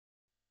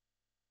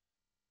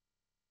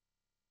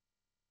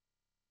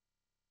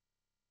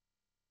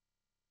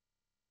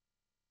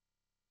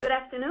Good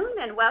afternoon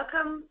and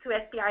welcome to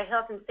SPI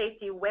Health and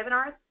Safety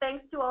webinars.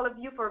 Thanks to all of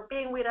you for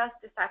being with us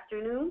this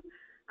afternoon.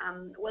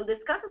 We'll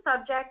discuss a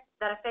subject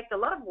that affects a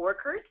lot of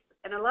workers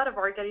and a lot of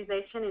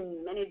organizations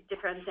in many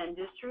different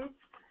industries,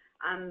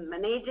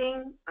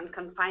 managing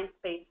confined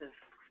spaces.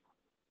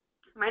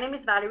 My name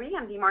is Valerie.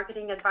 I'm the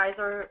marketing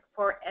advisor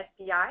for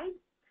SPI,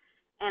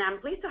 and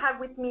I'm pleased to have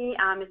with me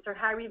Mr.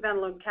 Harry Van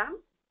Lunkamp,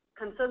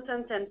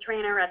 consultant and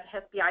trainer at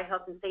SPI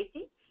Health and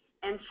Safety,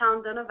 and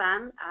Sean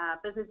Donovan,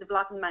 Business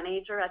Development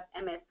Manager at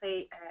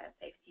CSA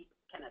Safety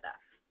Canada.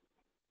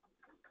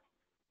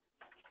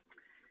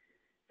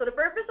 So the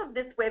purpose of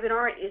this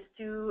webinar is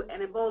to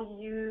enable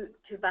you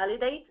to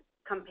validate,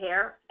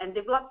 compare, and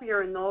develop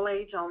your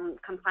knowledge on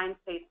confined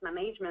space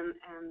management,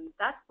 and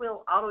that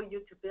will allow you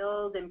to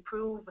build,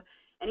 improve,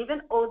 and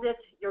even audit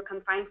your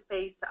confined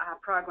space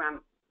program.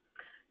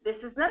 This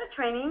is not a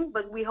training,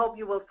 but we hope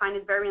you will find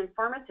it very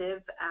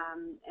informative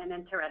and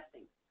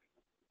interesting.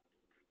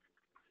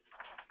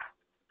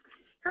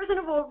 Here's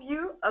an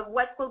overview of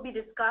what will be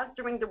discussed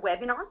during the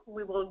webinar.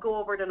 We will go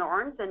over the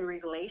norms and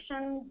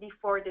regulations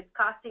before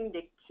discussing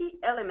the key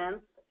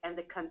elements and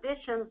the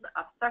conditions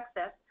of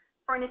success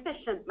for an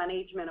efficient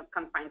management of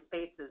confined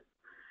spaces.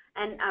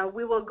 And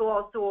we will go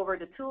also over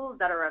the tools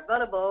that are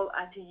available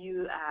to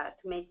you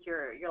to make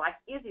your life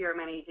easier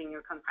managing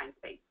your confined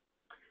space.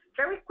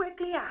 Very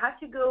quickly, I have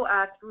to go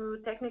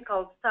through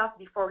technical stuff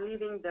before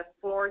leaving the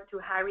floor to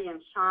Harry and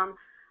Sean.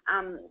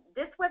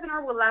 This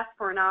webinar will last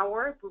for an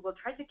hour. We will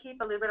try to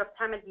keep a little bit of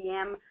time at the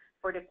end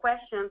for the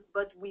questions,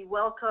 but we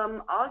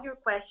welcome all your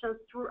questions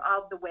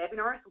throughout the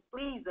webinar. So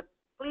please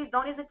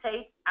don't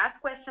hesitate.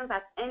 Ask questions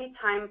at any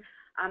time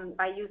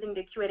by using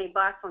the Q&A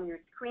box on your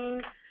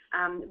screen.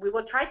 We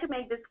will try to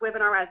make this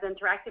webinar as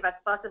interactive as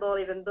possible,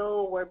 even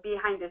though we're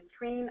behind the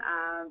screen.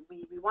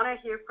 We want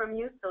to hear from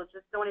you, so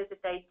just don't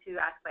hesitate to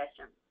ask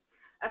questions.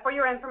 For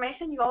your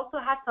information, you also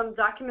have some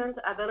documents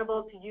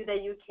available to you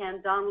that you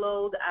can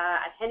download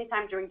at any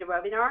time during the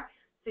webinar.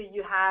 So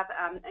you have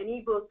an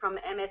ebook from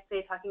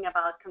MSA talking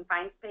about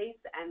confined space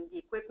and the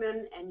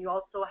equipment, and you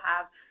also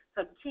have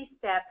some key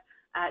steps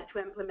to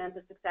implement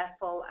a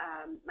successful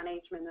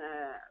management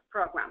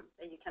program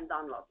that you can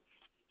download.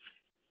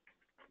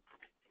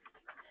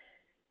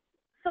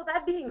 So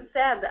that being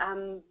said,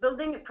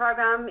 building a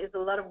program is a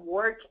lot of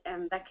work,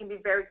 and that can be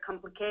very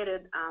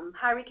complicated.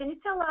 Harry, can you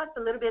tell us a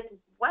little bit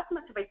what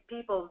motivates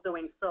people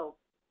doing so?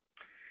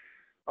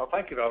 Well,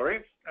 thank you,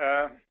 Valerie.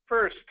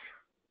 First,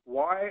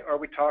 why are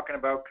we talking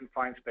about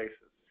confined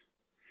spaces?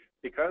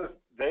 Because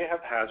they have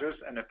hazards,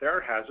 and if there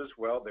are hazards,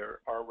 well, there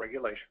are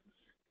regulations.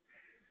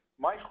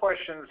 My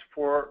questions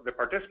for the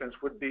participants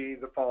would be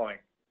the following.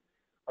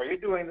 Are you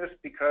doing this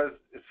because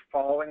it's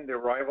following the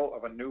arrival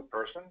of a new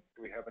person?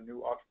 Do we have a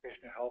new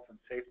occupational health and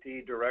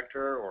safety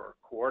director or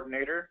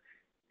coordinator?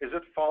 Is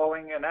it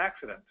following an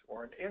accident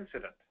or an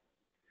incident?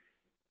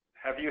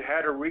 Have you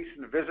had a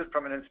recent visit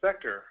from an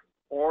inspector,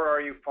 or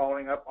are you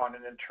following up on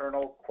an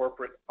internal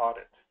corporate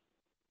audit?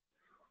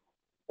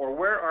 Or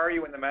where are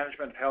you in the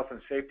management of health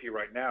and safety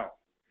right now?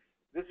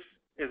 This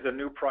is a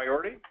new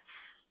priority.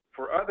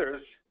 For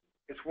others,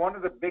 it's one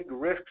of the big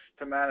risks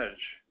to manage.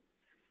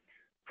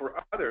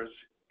 For others,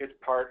 it's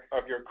part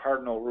of your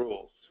cardinal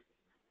rules.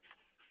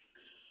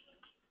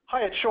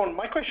 Hi, it's Sean.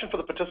 My question for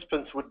the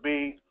participants would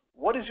be,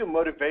 what is your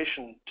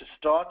motivation to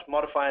start,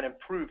 modify, and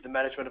improve the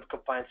management of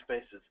confined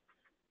spaces?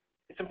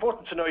 It's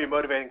important to know your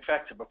motivating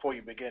factor before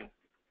you begin.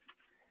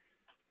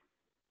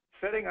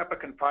 Setting up a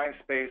confined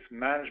space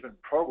management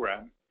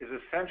program is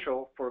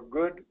essential for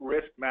good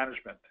risk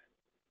management.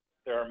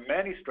 There are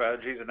many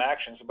strategies and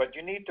actions, but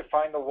you need to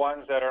find the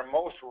ones that are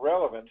most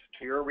relevant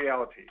to your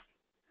reality.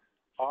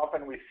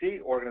 Often we see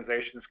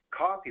organizations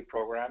copy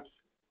programs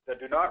that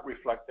do not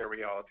reflect their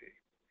reality.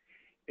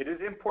 It is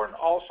important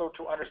also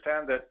to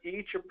understand that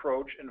each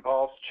approach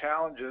involves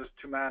challenges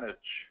to manage.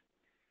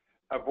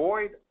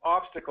 Avoid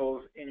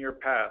obstacles in your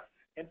path.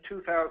 In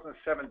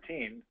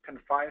 2017,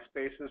 confined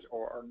spaces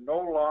are no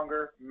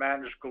longer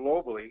managed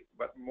globally,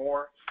 but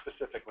more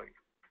specifically.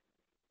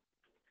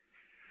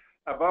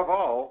 Above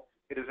all,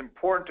 it is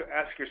important to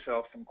ask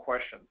yourself some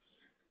questions.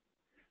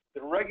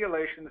 The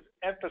regulations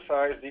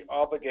emphasize the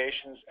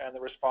obligations and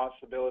the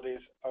responsibilities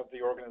of the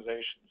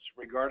organizations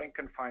regarding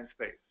confined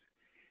space.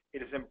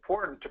 It is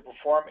important to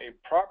perform a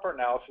proper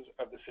analysis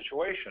of the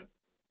situation.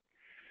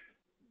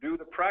 Do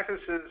the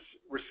practices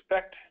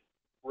respect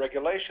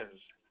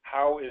regulations?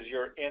 How is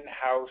your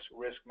in-house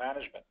risk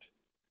management?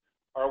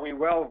 Are we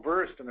well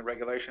versed in the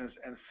regulations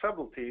and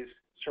subtleties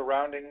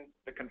surrounding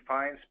the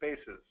confined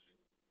spaces?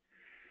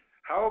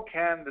 How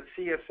can the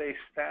CSA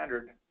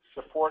standard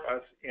support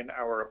us in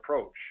our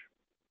approach?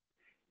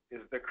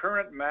 Is the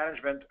current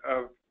management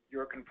of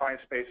your confined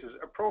spaces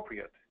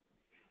appropriate?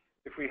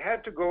 If we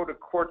had to go to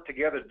court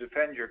together to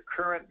defend your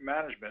current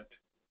management,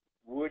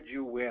 would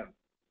you win?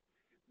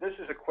 This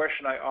is a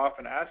question I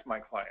often ask my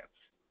clients.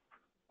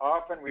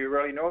 Often we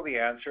really know the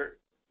answer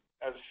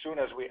as soon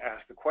as we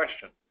ask the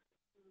question.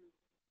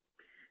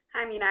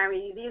 I mean,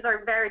 Harry, these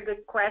are very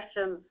good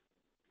questions.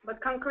 But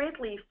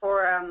concretely,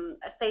 for a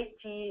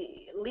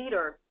safety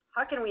leader,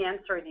 How can we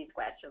answer these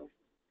questions?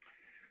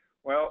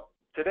 Well,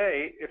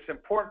 today it's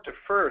important to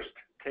first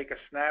take a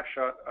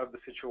snapshot of the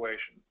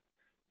situation.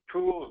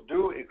 Tools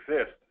do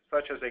exist,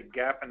 such as a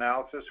gap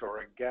analysis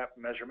or a gap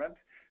measurement.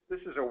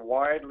 This is a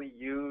widely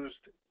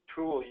used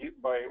tool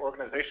by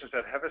organizations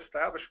that have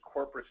established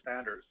corporate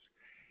standards.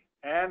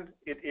 And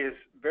it is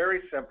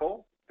very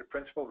simple. The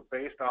principle is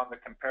based on the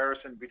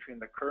comparison between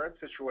the current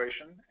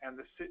situation and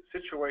the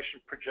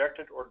situation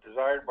projected or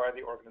desired by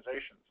the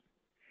organizations.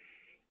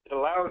 It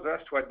allows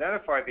us to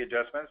identify the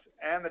adjustments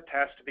and the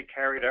tasks to be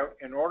carried out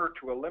in order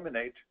to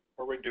eliminate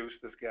or reduce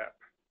this gap.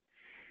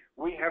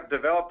 We have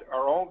developed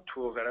our own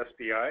tools at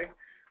SPI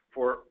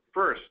for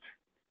first,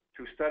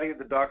 to study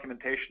the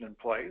documentation in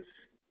place.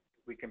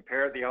 We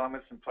compare the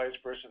elements in place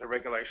versus the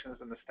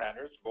regulations and the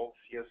standards, both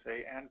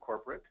CSA and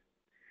corporate.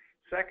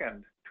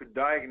 Second, to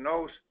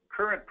diagnose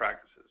current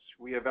practices.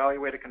 We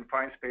evaluate a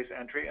confined space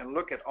entry and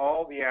look at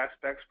all the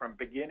aspects from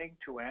beginning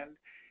to end,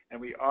 and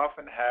we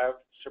often have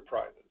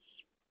surprises.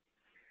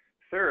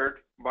 Third,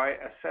 by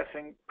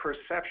assessing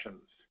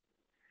perceptions.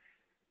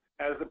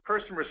 As the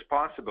person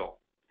responsible,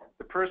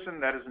 the person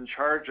that is in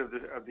charge of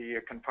the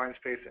confined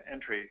space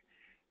entry,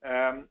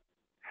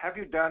 have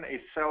you done a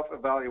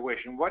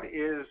self-evaluation? What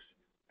is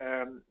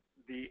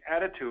the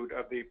attitude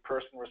of the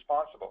person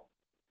responsible?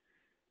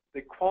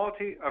 The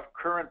quality of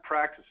current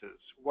practices.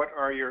 What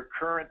are your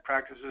current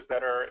practices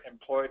that are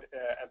employed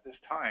at this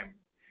time?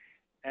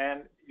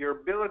 And your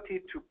ability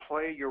to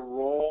play your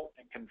role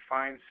in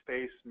confined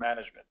space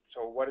management.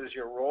 So what is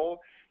your role?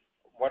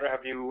 What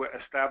have you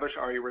established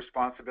are your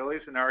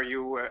responsibilities, and are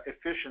you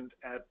efficient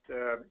at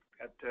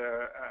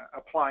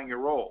applying your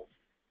role?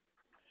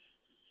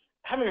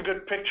 Having a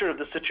good picture of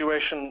the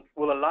situation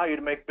will allow you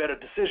to make better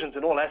decisions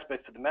in all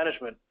aspects of the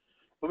management,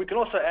 but we can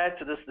also add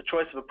to this the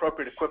choice of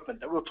appropriate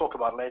equipment that we'll talk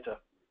about later.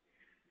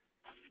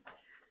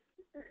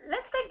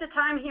 Let's take the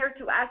time here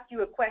to ask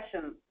you a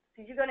question.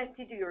 So you're going to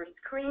see to your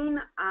screen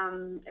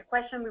a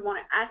question we want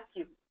to ask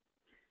you.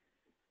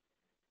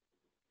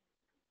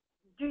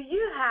 Do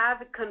you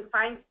have a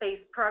confined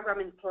space program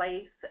in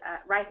place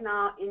right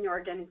now in your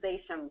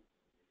organization?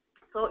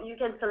 So you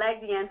can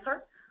select the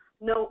answer.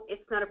 No,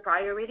 it's not a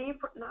priority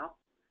for now.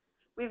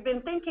 We've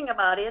been thinking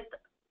about it,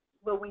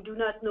 but we do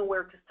not know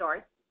where to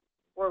start.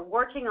 We're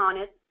working on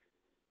it.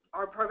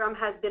 Our program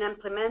has been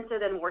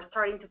implemented and we're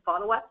starting to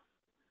follow up.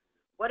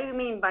 What do you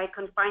mean by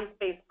confined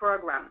space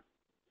program?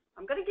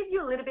 I'm going to give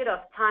you a little bit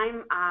of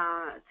time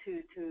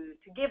to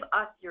give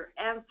us your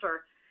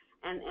answer.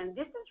 And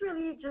this is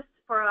really just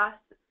for us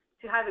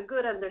to have a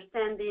good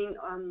understanding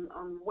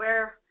on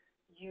where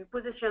you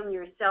position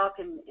yourself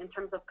in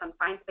terms of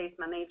confined space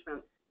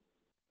management.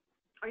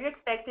 Are you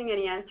expecting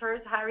any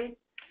answers, Harry?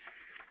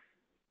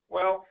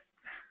 Well,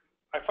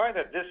 I find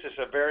that this is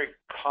a very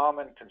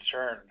common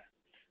concern.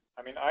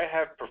 I mean, I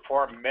have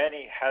performed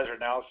many hazard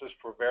analysis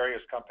for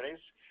various companies,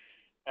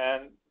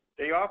 and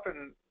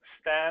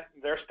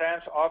their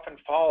stance often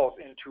falls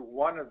into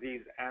one of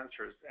these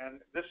answers,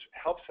 and this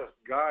helps us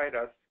guide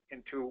us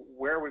into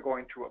where we're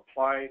going to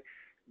apply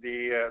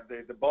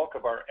the bulk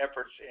of our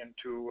efforts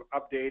into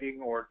updating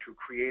or to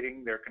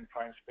creating their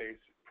confined space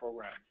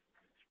program.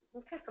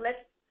 Okay, so let's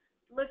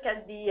look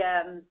at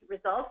the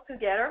results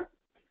together.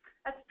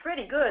 That's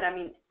pretty good. I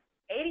mean,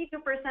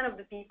 82% of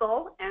the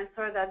people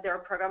answer that their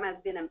program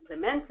has been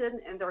implemented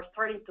and they're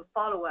starting to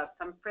follow up.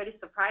 So I'm pretty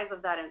surprised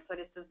of that, and so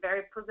this is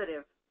very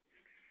positive.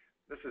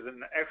 This is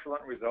an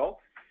excellent result.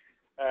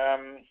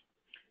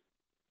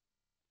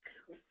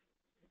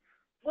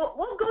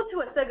 We'll go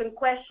to a second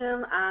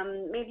question,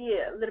 maybe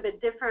a little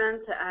bit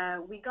different.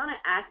 We're gonna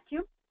ask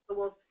you,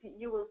 so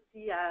you will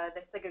see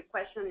the second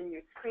question in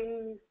your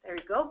screen. There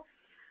you go.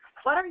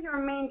 What are your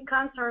main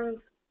concerns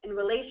in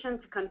relation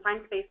to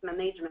confined space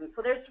management?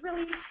 So there's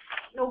really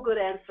no good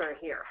answer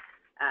here.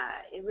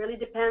 It really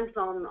depends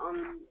on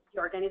the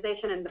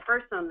organization and the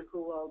person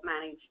who will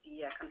manage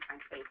the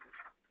confined spaces.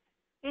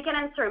 You can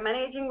answer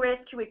managing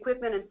rescue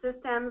equipment and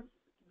systems,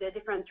 the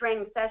different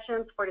training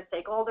sessions for the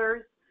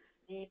stakeholders,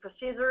 the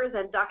procedures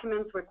and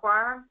documents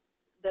required,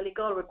 the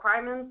legal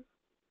requirements,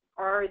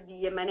 or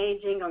the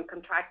managing on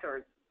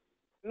contractors.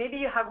 Maybe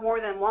you have more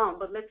than one,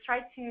 but let's try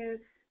to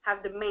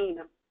have the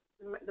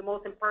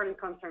most important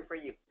concern for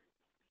you.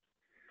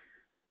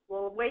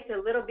 We'll wait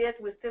a little bit.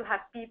 We still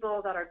have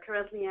people that are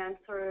currently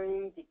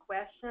answering the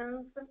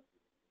questions.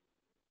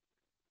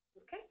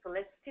 Okay, so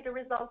let's see the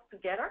results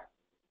together.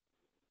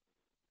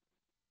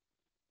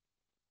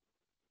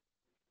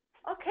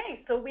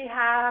 Okay, so we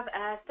have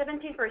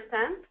 17%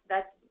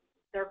 that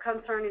their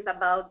concern is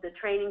about the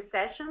training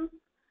sessions,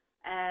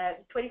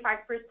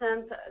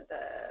 25%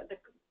 the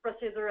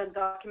procedure and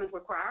document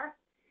required,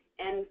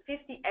 and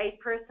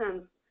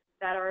 58%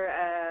 that are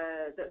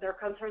their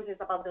concerns is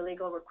about the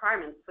legal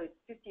requirements. So it's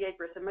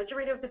 58%.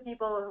 Majority of the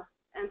people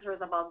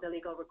answers about the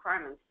legal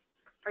requirements.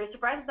 Are you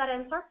surprised at that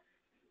answer?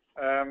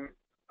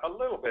 A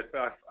little bit,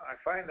 but I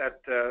find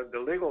that the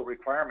legal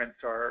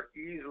requirements are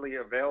easily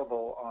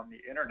available on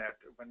the internet.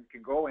 One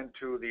can go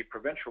into the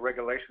provincial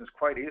regulations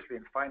quite easily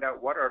and find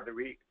out what are the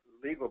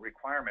legal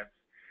requirements.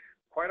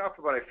 quite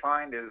often what I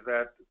find is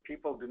that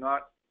people do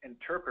not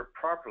interpret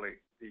properly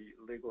the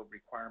legal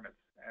requirements.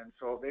 And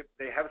so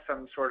they have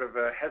some sort of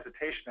a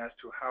hesitation as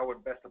to how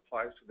it best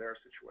applies to their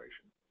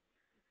situation.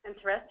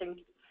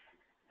 Interesting.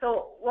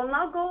 So we'll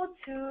now go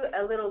to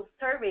a little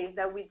survey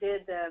that we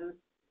did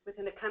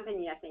within the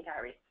company, I think,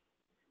 Harry.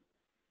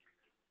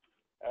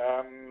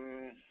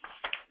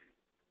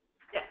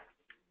 Yes.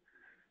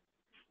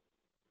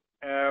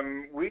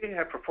 We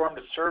have performed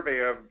a survey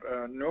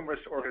of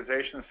numerous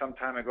organizations some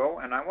time ago,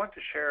 and I want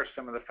to share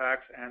some of the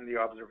facts and the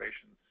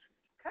observations.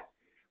 Okay.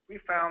 We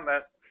found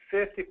that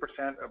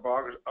 50%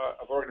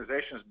 of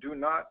organizations do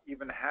not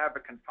even have a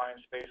confined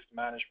space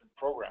management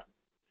program.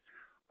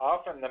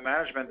 Often the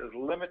management is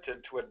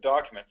limited to a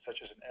document, such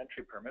as an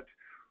entry permit,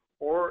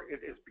 or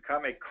it has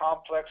become a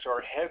complex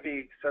or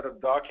heavy set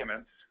of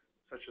documents,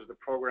 such as the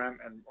program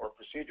or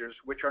procedures,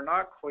 which are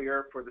not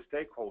clear for the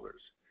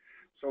stakeholders.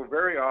 So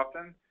very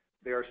often,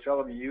 they are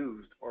seldom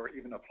used or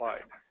even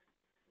applied.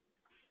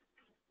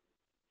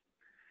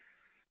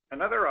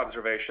 Another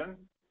observation,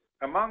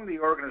 among the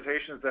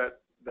organizations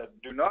that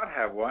do not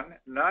have one,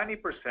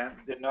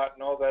 90% did not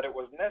know that it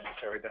was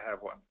necessary to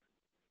have one.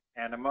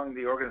 And among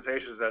the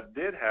organizations that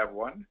did have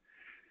one,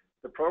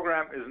 the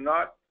program is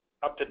not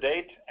up to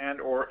date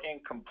and or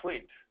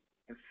incomplete.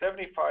 In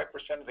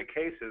 75% of the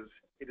cases,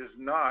 it is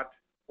not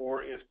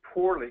or is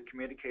poorly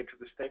communicated to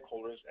the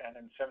stakeholders, and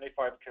in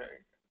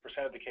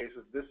 75% of the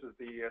cases, this is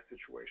the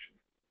situation.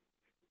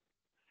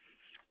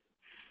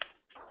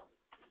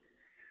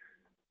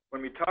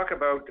 When we talk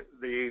about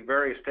the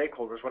various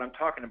stakeholders, what I'm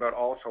talking about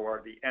also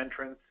are the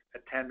entrants,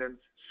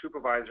 attendants,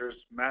 supervisors,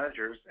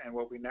 managers, and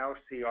what we now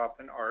see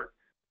often are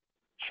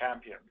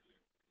champions.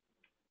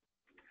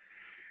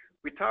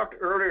 We talked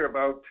earlier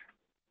about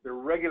the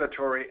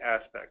regulatory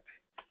aspect.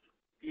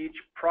 Each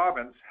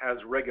province has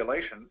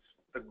regulations.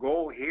 The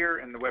goal here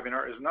in the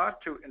webinar is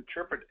not to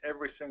interpret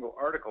every single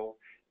article.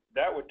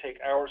 That would take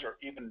hours or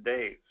even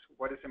days.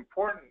 What is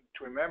important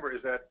to remember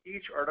is that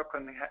each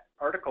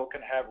article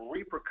can have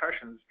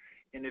repercussions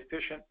in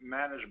efficient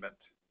management.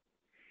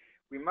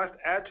 We must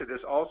add to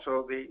this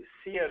also the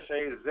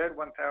CSA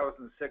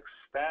Z1006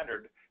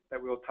 standard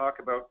that we'll talk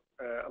about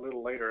a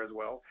little later as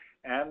well,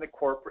 and the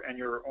corporate and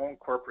your own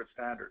corporate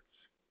standards.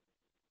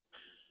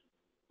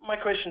 My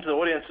question to the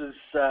audience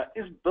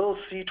is Bill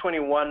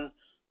C-21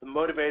 the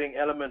motivating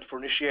element for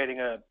initiating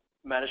a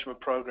management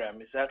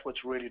program? Is that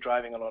what's really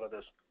driving a lot of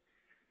this?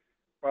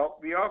 Well,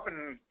 we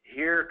often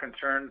hear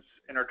concerns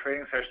in our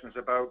training sessions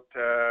about,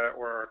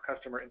 or our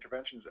customer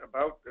interventions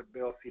about the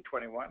Bill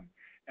C-21,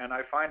 and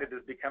I find it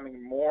is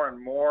becoming more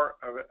and more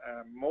of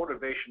a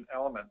motivation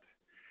element.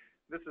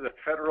 This is a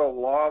federal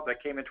law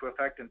that came into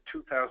effect in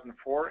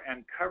 2004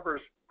 and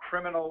covers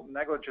criminal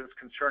negligence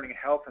concerning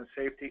health and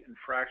safety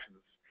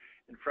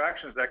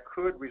infractions that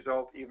could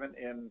result even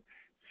in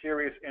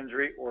serious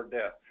injury or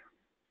death.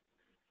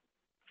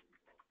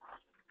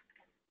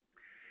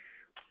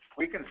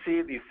 We can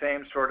see these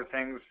same sort of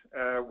things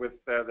with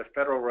the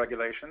federal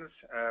regulations,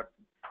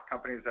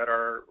 companies that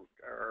are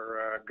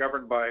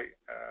governed by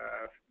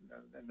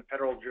in the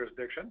federal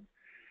jurisdiction.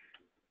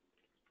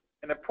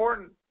 An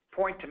important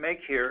point to make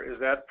here is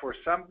that for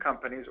some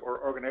companies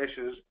or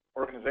organizations,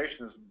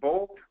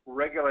 both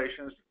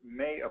regulations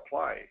may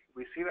apply.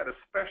 We see that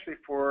especially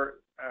for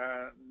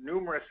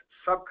numerous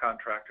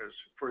subcontractors.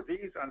 For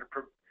these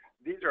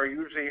are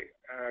usually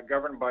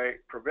governed by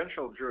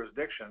provincial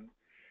jurisdiction,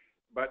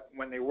 but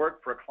when they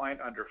work for a client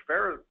under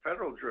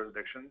federal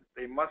jurisdiction,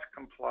 they must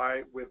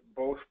comply with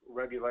both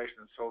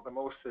regulations, so the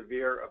most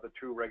severe of the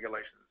two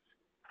regulations.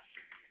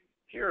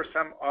 Here are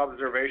some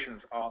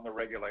observations on the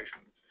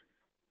regulations.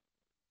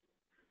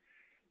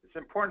 It's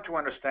important to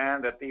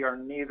understand that they are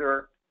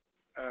neither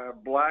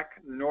black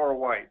nor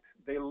white.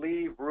 They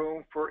leave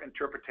room for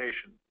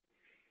interpretation.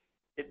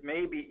 It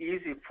may be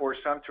easy for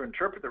some to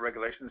interpret the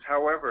regulations.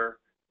 However,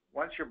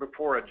 once you're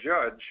before a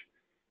judge,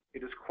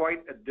 it is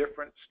quite a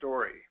different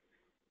story.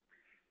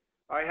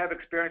 I have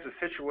experienced a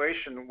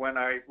situation when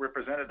I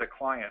represented a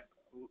client,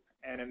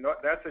 and in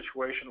that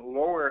situation,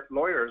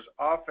 lawyers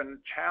often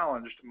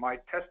challenged my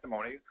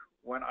testimony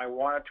when I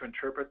wanted to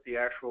interpret the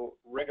actual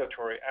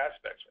regulatory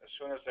aspects. As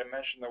soon as I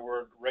mentioned the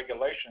word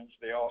regulations,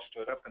 they all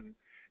stood up and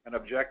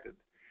objected.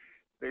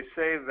 They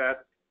say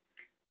that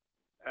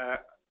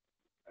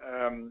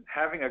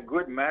having a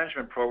good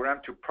management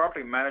program to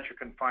properly manage your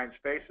confined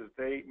spaces,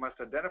 they must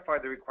identify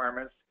the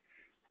requirements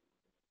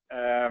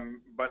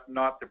but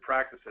not the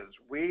practices.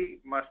 We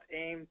must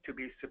aim to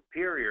be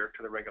superior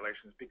to the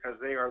regulations because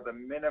they are the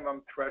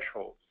minimum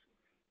thresholds.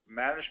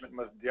 Management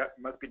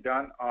must be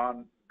done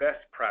on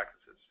best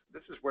practices.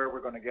 This is where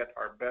we're going to get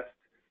our best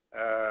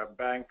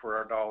bang for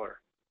our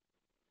dollar.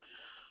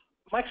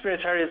 My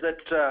experience, Harry, is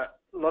that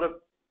a lot of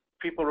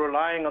people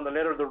relying on the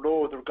letter of the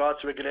law with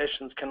regards to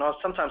regulations can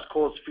sometimes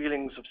cause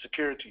feelings of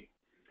security.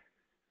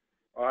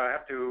 Well, I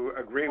have to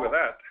agree with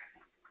that.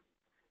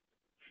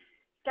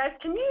 Guys,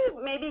 can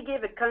you maybe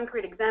give a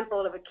concrete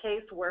example of a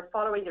case where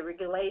following the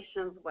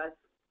regulations was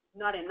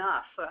not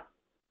enough?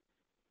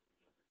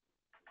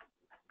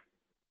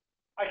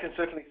 I can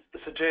certainly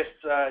suggest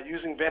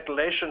using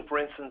ventilation, for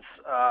instance,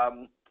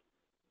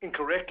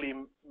 incorrectly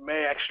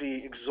may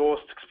actually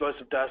exhaust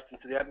explosive dust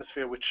into the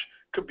atmosphere, which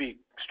could be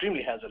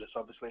extremely hazardous,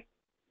 obviously.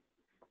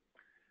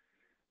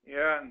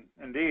 Yeah,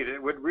 indeed.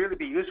 It would really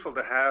be useful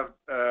to have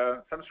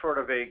some sort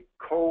of a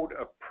code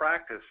of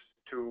practice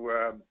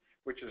to,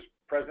 which is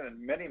present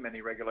in many,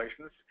 many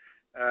regulations.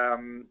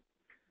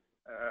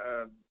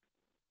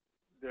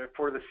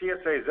 For the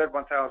CSA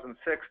Z1006,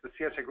 the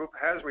CSA group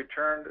has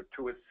returned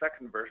to its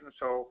second version.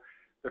 So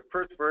the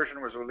first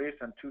version was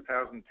released in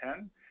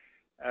 2010.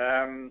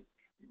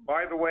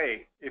 By the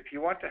way, if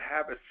you want to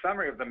have a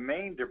summary of the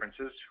main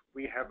differences,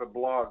 we have a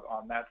blog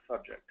on that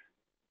subject.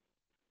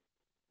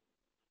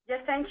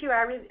 Yes, thank you,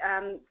 Ari.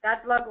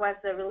 That blog was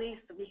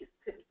released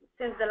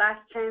since the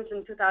last change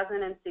in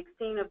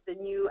 2016 of the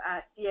new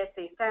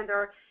CSA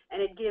standard,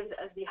 and it gives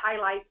us the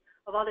highlights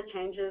of all the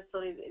changes.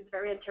 So it's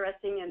very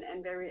interesting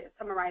and very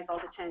summarize all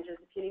the changes.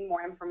 If you need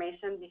more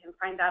information, you can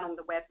find that on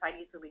the website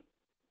easily.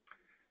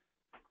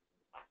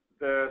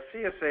 The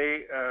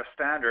CSA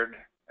standard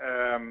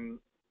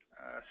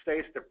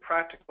states the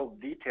practical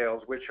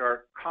details which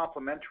are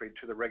complementary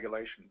to the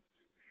regulations.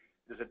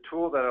 It is a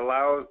tool that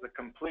allows the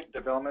complete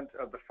development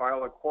of the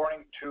file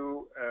according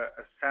to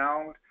a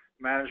sound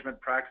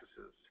management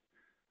practices.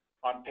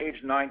 On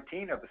page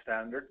 19 of the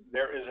standard,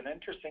 there is an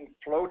interesting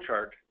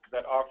flowchart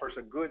that offers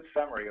a good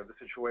summary of the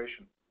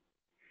situation.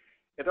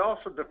 It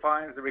also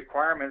defines the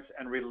requirements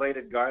and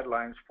related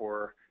guidelines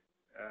for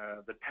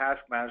the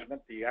task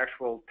management, the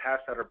actual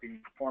tasks that are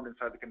being performed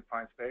inside the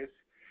confined space,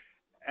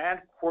 and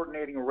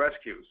coordinating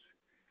rescues.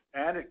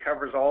 And it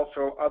covers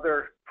also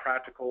other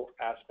practical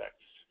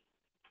aspects.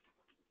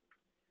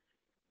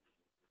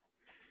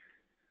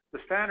 The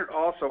standard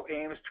also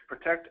aims to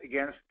protect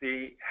against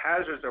the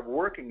hazards of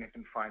working in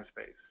confined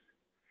space.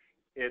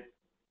 It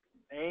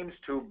aims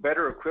to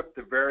better equip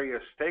the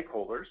various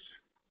stakeholders.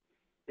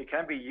 It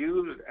can be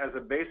used as a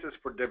basis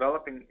for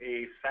developing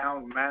a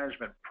sound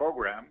management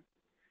program.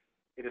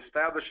 It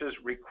establishes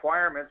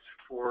requirements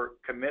for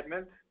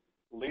commitment,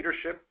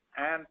 leadership,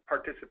 and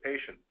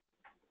participation.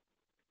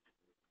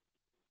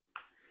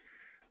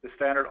 The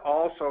standard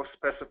also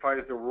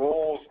specifies the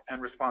roles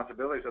and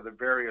responsibilities of the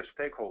various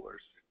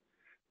stakeholders,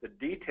 the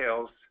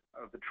details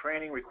of the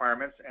training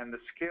requirements and the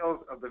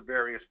skills of the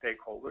various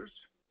stakeholders,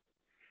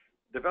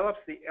 develops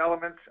the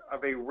elements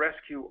of a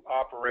rescue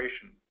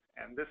operation.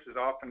 And this is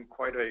often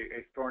quite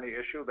a thorny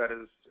issue that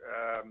is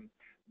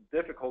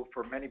difficult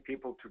for many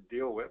people to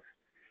deal with.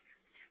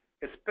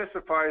 It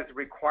specifies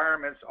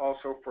requirements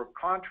also for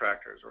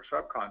contractors or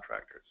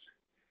subcontractors.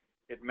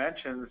 It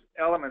mentions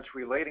elements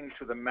relating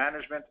to the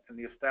management and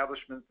the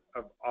establishment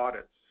of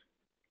audits.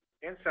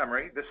 In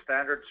summary, this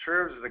standard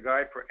serves as a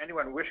guide for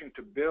anyone wishing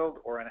to build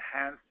or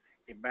enhance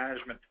a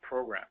management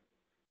program.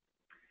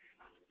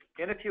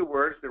 In a few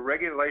words, the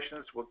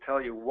regulations will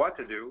tell you what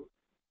to do,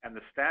 and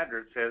the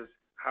standard says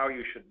how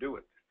you should do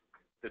it.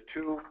 The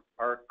two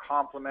are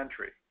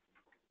complementary.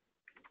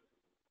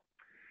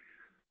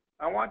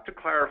 I want to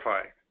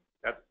clarify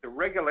that the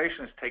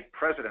regulations take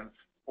precedence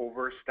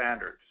over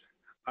standards,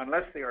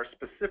 unless they are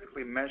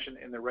specifically mentioned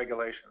in the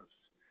regulations.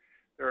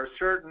 There are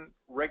certain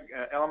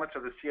elements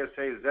of the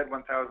CSA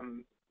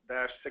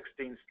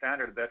Z1006-16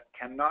 standard that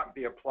cannot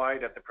be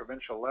applied at the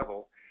provincial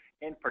level,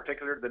 in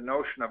particular the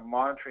notion of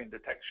monitoring and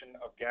detection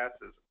of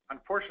gases.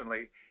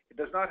 Unfortunately, it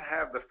does not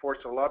have the force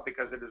of law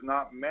because it is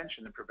not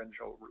mentioned in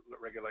provincial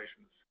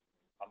regulations.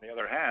 On the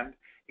other hand,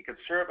 it can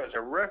serve as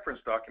a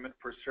reference document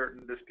for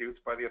certain disputes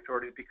by the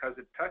authorities because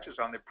it touches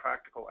on the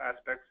practical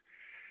aspects,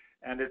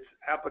 and its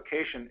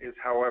application is,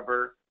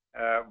 however,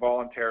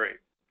 voluntary.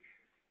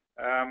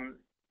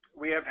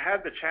 We have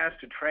had the chance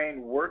to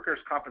train workers'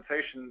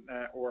 compensation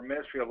or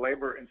Ministry of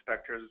Labor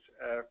inspectors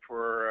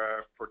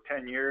for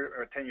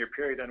 10-year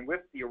period, and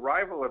with the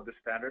arrival of the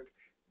standard,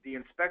 the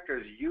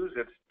inspectors use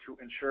it to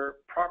ensure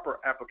proper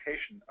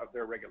application of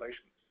their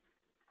regulations.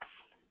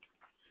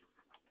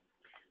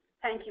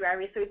 Thank you,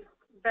 Ari. So it's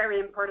very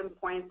important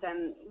points,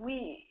 and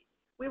we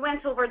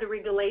went over the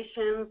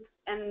regulations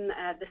and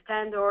the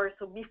standards.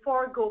 So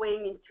before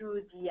going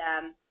into the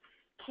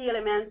key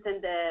elements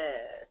and the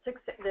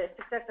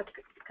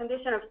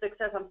condition of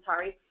success,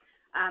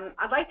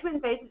 I'd like to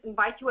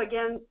invite you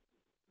again,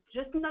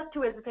 just not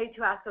to hesitate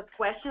to ask us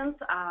questions.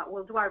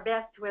 We'll do our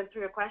best to answer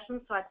your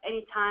questions. So at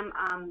any time,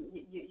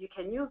 you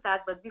can use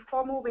that. But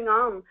before moving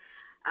on,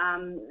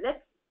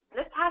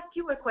 let's ask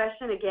you a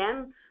question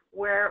again,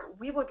 where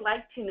we would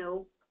like to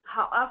know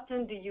how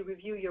often do you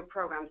review your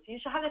program. So you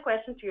should have the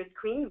question to your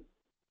screen,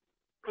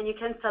 and you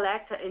can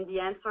select in the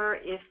answer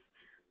if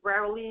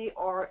rarely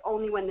or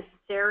only when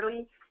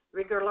necessarily,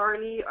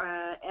 regularly,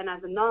 and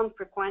as a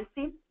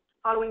non-frequency,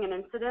 following an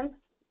incident,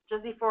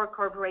 just before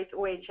corporate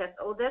OHS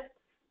audit,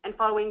 and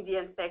following the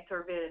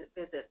inspector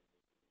visit.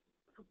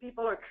 So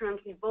people are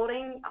currently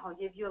voting. I'll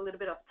give you a little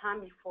bit of time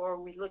before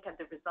we look at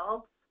the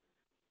results.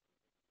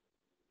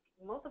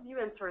 Most of you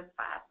answered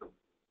fast.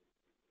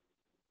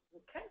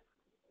 Okay,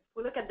 if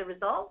we look at the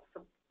results,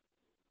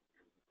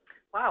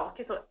 wow,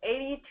 okay, so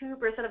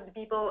 82% of the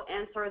people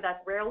answer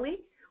that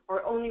rarely,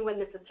 or only when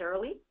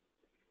necessarily,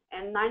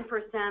 and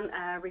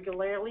 9%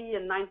 regularly,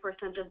 and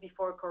 9% just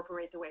before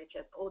corporate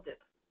OHS audit.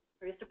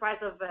 Are you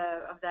surprised of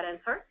that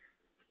answer?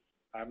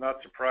 I'm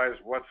not surprised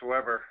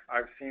whatsoever.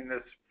 I've seen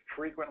this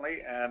frequently,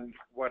 and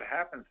what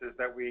happens is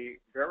that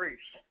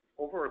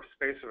over a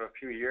space of a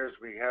few years,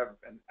 we have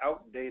an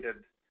outdated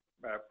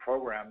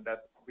program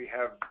that we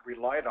have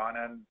relied on,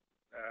 and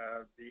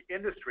the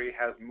industry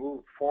has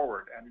moved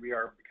forward, and we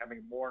are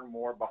becoming more and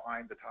more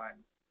behind the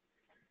times.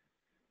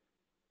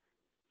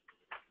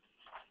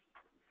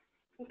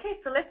 Okay,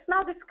 so let's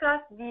now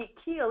discuss the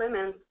key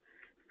elements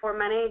for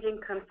managing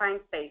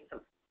confined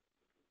spaces.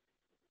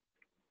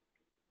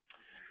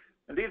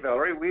 Indeed,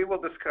 Valerie, we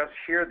will discuss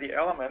here the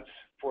elements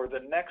for the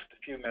next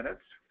few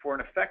minutes for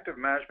an effective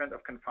management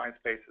of confined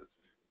spaces.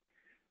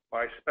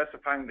 By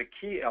specifying the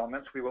key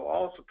elements, we will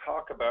also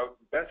talk about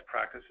best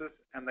practices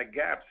and the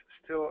gaps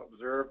still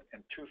observed in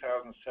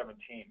 2017.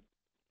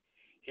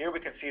 Here we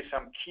can see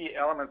some key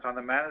elements on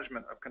the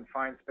management of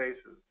confined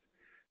spaces.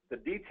 The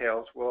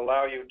details will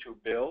allow you to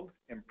build,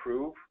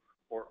 improve,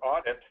 or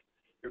audit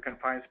your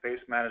confined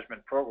space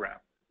management program.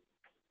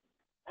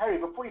 Harry,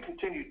 before you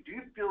continue, do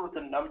you feel that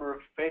the number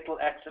of fatal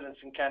accidents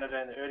in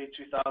Canada in the early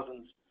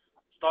 2000s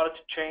started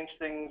to change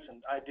things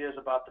and ideas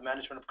about the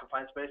management of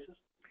confined spaces?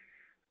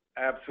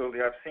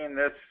 Absolutely. I've seen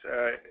this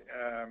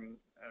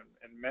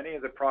in many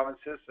of the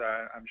provinces.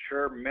 I'm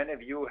sure many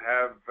of you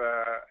have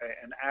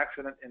an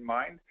accident in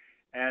mind,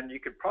 and you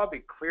could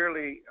probably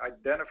clearly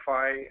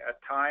identify a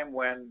time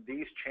when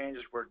these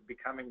changes were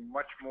becoming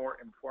much more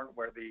important,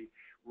 where the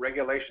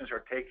regulations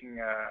are taking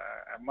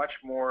a much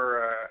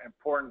more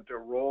important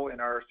role in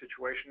our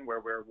situation, where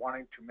we're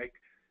wanting to make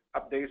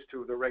updates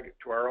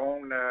to our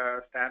own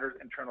standards,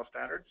 internal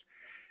standards.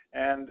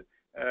 And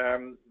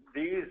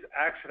these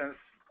accidents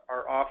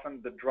are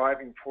often the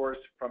driving force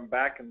from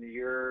back in the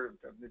year,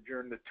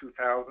 during the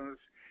 2000s.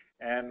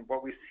 And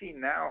what we see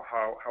now,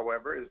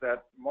 however, is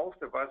that most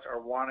of us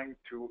are wanting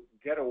to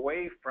get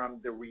away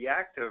from the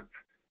reactive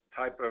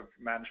type of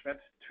management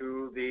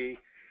to the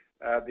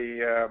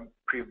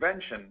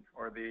prevention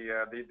or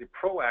the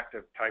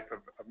proactive type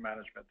of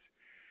management.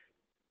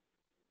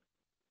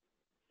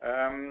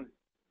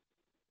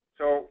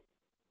 So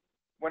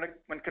when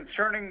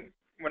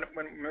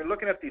we're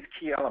looking at these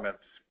key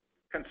elements,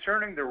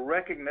 concerning the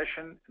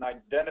recognition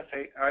and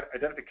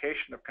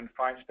identification of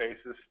confined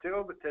spaces,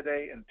 still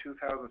today in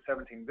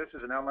 2017, this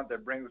is an element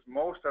that brings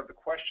most of the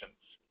questions.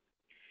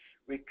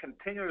 We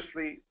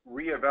continuously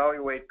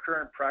reevaluate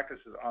current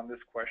practices on this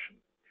question.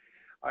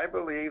 I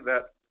believe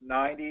that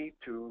 90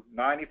 to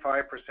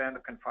 95%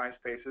 of confined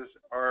spaces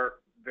are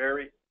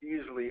very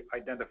easily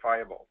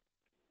identifiable.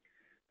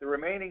 The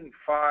remaining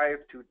 5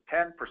 to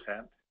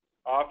 10%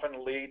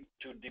 often lead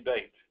to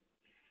debate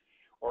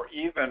or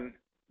even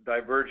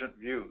divergent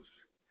views.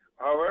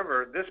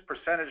 However, this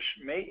percentage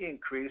may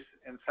increase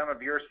in some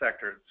of your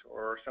sectors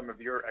or some of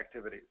your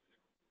activities.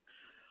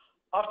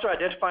 After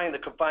identifying the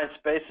confined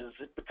spaces,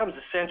 it becomes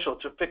essential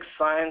to fix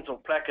signs or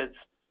placards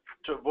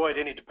to avoid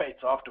any debates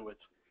afterwards.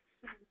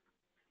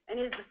 And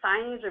is the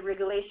signage a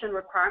regulation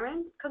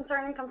requirement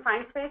concerning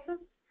confined spaces?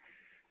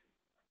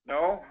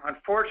 No,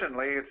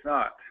 unfortunately, it's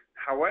not.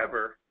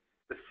 However,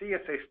 the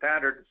CSA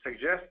standard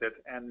suggests it,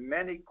 and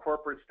many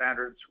corporate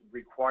standards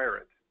require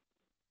it.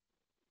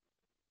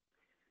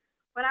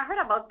 When I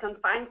heard about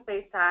confined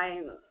space,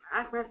 I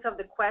asked myself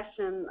the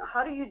question,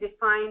 how do you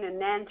define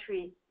an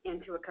entry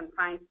into a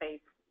confined space?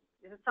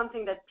 Is it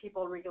something that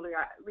people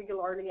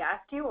regularly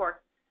ask you,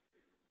 or?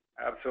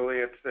 Absolutely.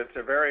 It's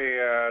a very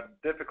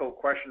difficult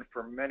question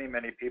for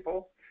many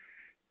people.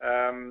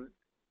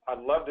 I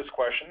love this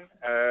question.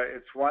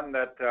 It's one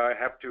that I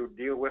have to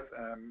deal with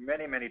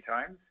many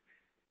times.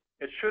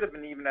 It should have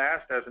been even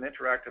asked as an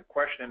interactive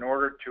question in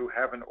order to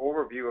have an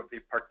overview of the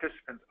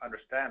participants'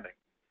 understanding.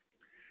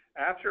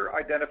 After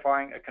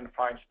identifying a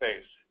confined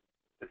space,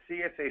 the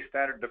CSA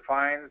standard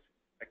defines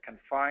a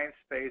confined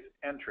space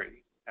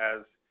entry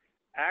as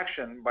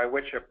action by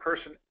which a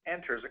person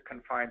enters a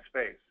confined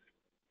space.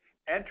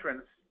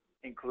 Entrance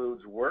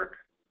includes work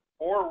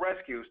or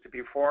rescues to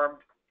be performed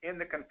in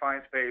the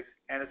confined space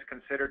and is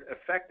considered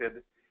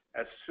effected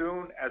as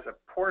soon as a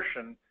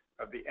portion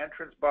of the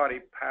entrance body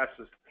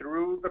passes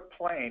through the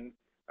plane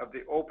of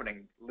the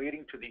opening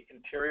leading to the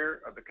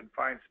interior of the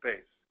confined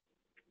space.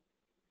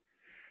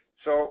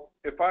 So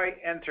if I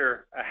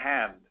enter a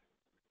hand,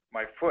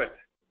 my foot,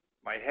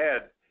 my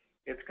head,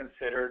 it's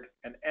considered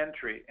an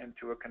entry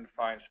into a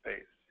confined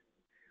space.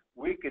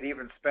 We could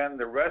even spend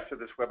the rest of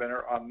this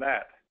webinar on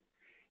that.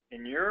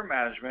 In your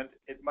management,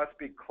 it must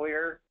be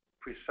clear,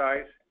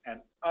 precise, and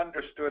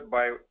understood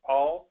by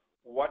all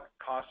what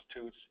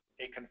constitutes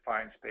a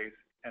confined space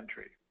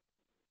entry.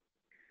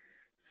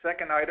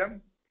 Second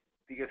item,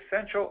 the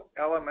essential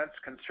elements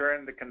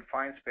concerning the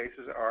confined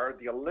spaces are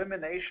the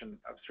elimination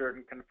of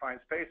certain confined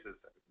spaces.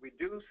 We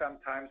do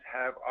sometimes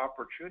have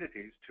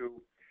opportunities to,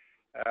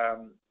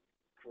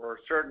 for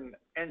certain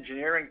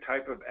engineering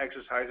type of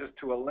exercises,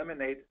 to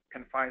eliminate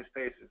confined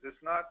spaces.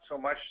 It's not so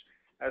much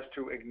as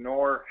to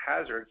ignore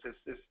hazards,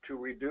 it's to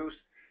reduce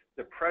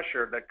the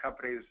pressure that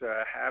companies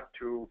have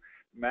to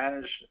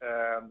manage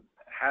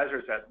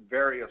hazards at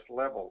various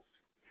levels.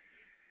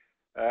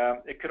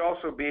 It could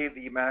also be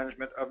the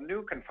management of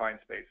new confined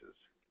spaces.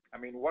 I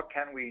mean, what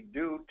can we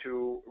do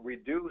to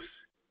reduce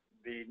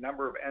the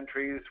number of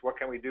entries? What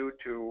can we do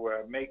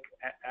to make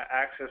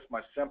access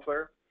much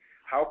simpler?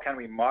 How can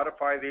we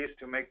modify these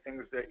to make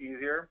things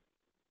easier?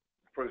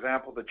 For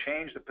example, to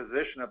change the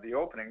position of the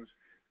openings,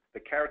 the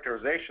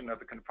characterization of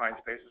the confined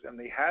spaces, and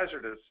the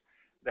hazardous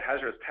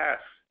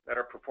tasks that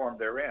are performed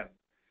therein.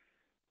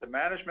 The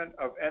management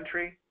of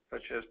entry,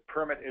 such as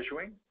permit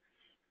issuing.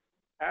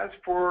 As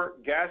for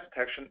gas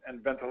detection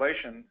and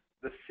ventilation,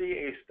 the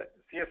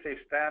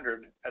CSA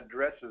standard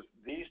addresses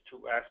these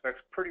two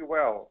aspects pretty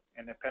well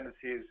in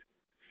appendices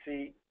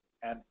C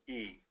and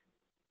E.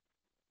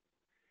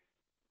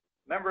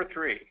 Number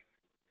 3,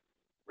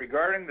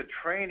 regarding the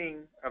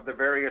training of the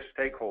various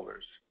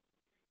stakeholders,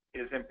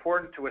 it is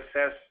important to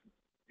assess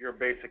your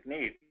basic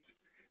needs.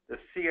 The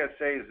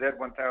CSA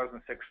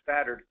Z1006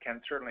 standard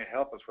can certainly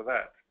help us with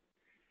that.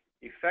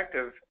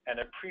 Effective and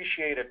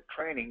appreciated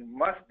training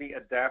must be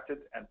adapted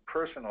and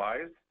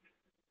personalized,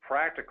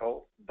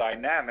 practical,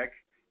 dynamic,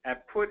 and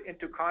put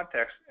into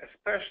context,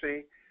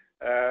 especially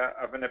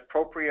of an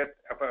appropriate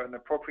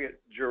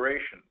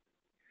duration.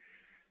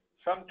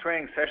 Some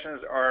training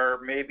sessions are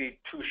maybe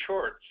too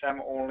short,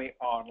 some only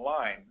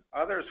online.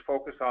 Others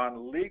focus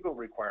on legal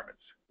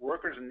requirements.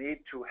 Workers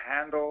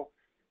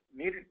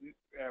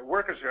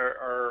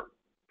are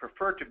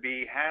prefer to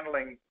be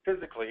handling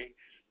physically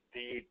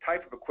the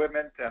type of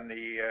equipment and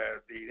the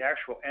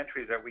actual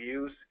entries that we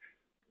use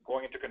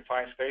going into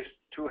confined space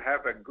to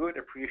have a good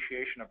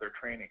appreciation of their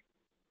training.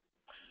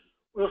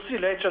 We'll see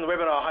later in the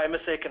webinar how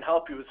MSA can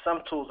help you with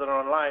some tools that are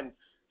online,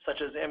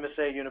 such as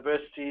MSA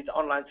University, the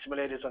online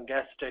simulators on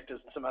gas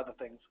detectors, and some other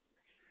things.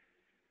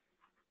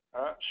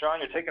 Sean,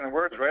 you're taking the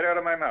words right out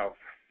of my mouth.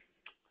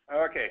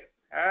 Okay,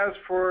 as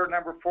for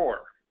number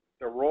 4,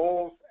 the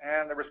roles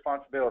and the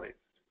responsibilities.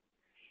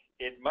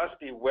 It must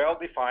be well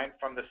defined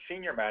from the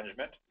senior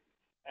management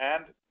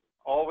and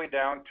all the way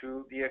down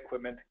to the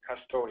equipment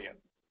custodian.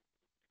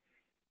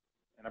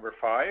 And number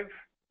 5,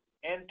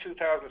 in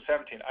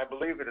 2017, I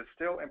believe it is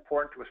still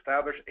important to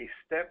establish a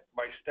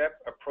step-by-step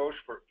approach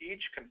for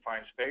each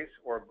confined space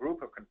or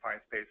group of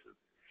confined spaces.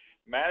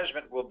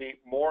 Management will be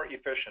more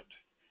efficient.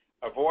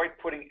 Avoid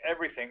putting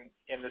everything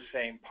in the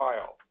same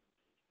pile.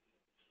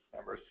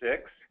 Number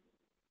 6,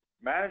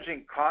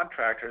 managing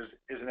contractors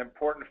is an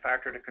important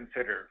factor to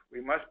consider.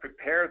 We must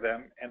prepare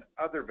them and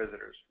other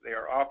visitors. They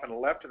are often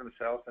left to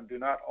themselves and do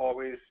not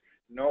always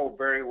know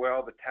very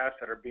well the tasks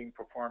that are being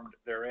performed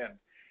therein.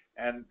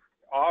 And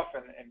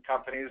often in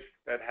companies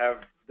that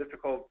have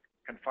difficult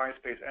confined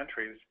space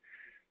entries,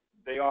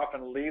 they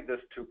often leave this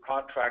to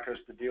contractors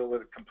to deal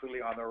with it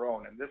completely on their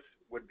own, and this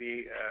would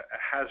be a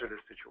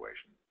hazardous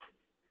situation.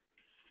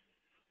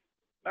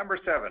 Number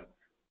 7,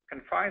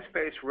 confined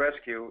space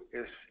rescue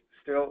is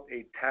still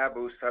a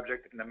taboo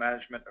subject in the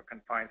management of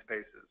confined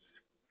spaces.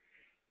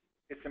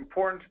 It's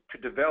important to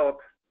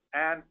develop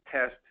and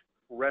test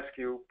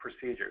rescue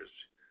procedures.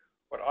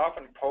 What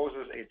often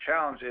poses a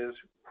challenge is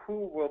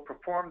who will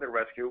perform the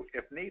rescue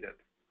if needed.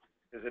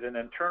 Is it an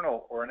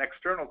internal or an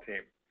external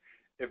team?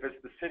 If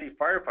it's the city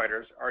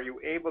firefighters, are you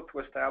able to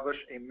establish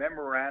a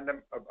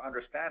memorandum of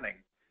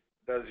understanding?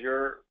 Does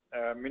your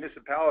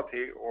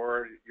municipality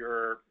or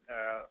your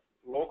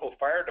local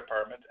fire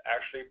department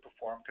actually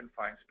perform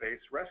confined space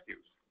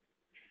rescues?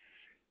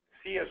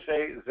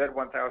 CSA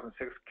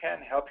Z1006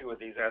 can help you with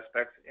these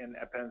aspects in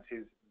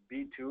appendices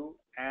B2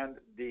 and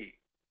D.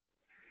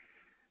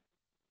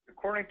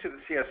 According to the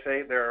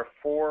CSA, there are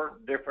 4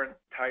 different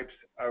types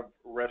of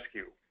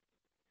rescue.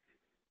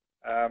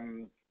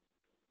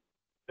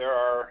 There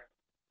are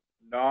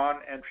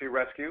non-entry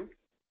rescue,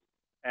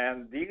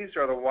 and these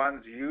are the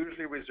ones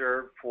usually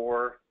reserved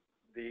for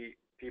the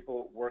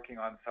people working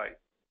on site.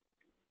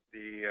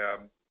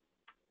 The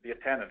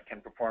attendant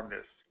can perform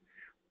this.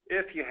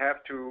 If you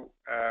have to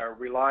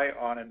rely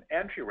on an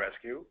entry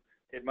rescue,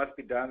 it must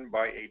be done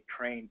by a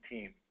trained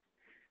team.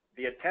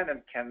 The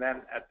attendant can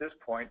then, at this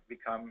point,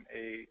 become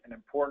an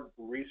important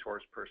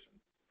resource person.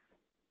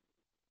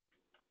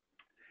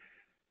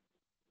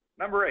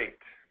 Number 8,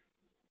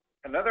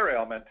 another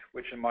element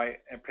which, in my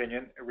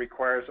opinion,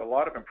 requires a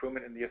lot of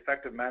improvement in the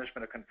effective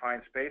management of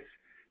confined spaces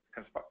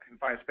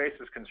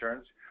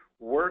concerns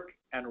work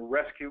and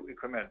rescue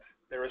equipment.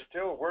 There is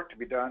still work to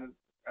be done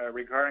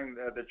regarding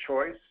the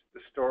choice,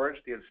 the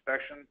storage, the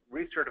inspection,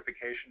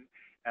 recertification,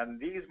 and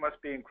these must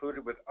be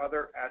included with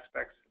other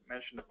aspects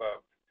mentioned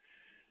above.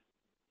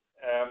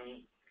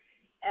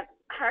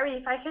 Harry,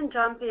 if I can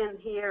jump in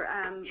here,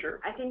 Sure.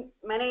 I think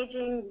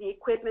managing the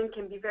equipment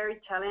can be very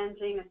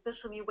challenging,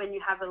 especially when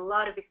you have a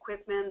lot of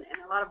equipment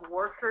and a lot of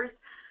workers.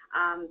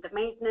 The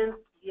maintenance,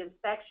 the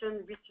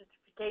inspection,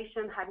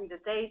 recertification, having the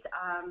date.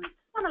 I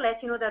want to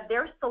let you know that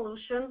there are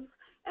solutions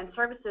and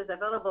services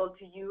available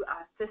to you,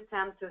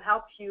 systems to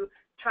help you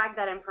track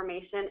that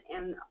information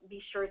and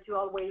be sure to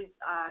always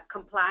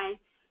comply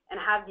and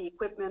have the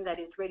equipment that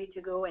is ready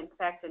to go,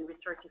 inspect, and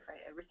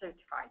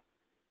recertify.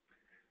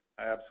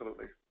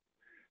 Absolutely.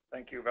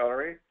 Thank you,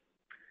 Valerie.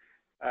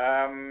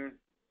 And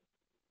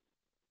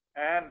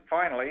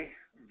finally,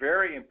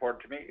 very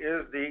important to me,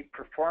 is the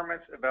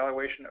performance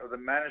evaluation of the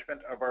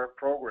management of our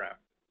program.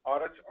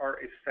 Audits are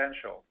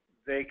essential.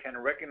 They can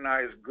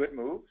recognize good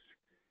moves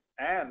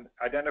and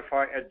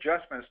identify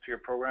adjustments to your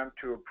program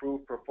to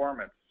improve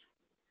performance.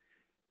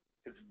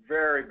 It's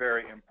very,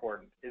 very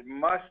important. It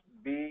must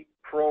be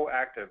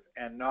proactive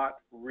and not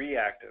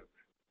reactive.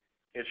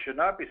 It should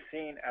not be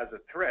seen as a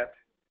threat,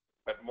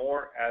 but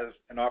more as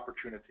an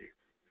opportunity.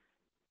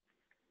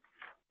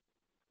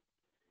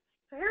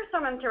 So here's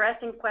some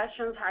interesting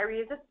questions, Harry.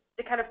 Is it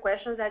the kind of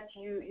questions that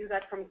you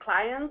got from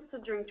clients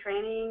during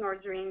training or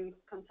during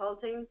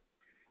consulting?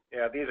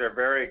 Yeah, these are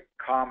very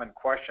common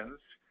questions.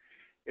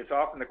 It's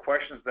often the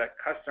questions that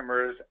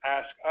customers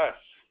ask us.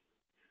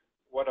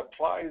 What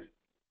applies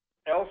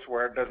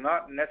elsewhere does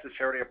not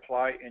necessarily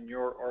apply in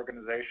your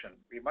organization.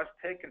 We must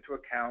take into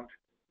account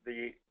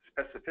the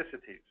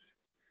specificities.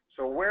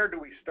 So where do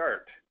we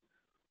start?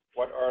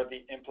 What are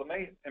the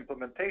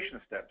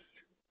implementation steps?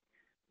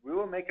 We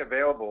will make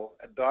available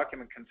a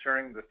document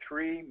concerning the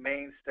 3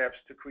 main steps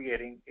to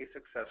creating a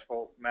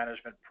successful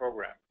management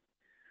program.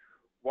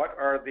 What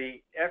are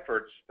the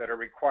efforts that are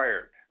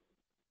required?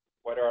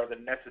 What are the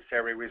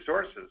necessary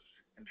resources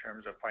in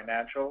terms of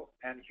financial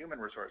and human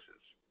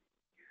resources?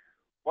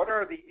 What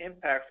are the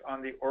impacts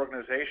on the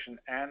organization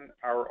and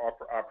our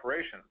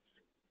operations?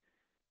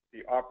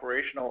 The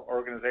operational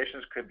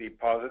organizations could be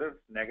positive,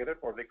 negative,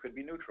 or they could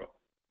be neutral.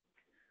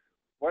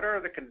 What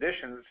are the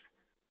conditions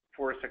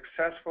for a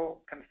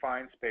successful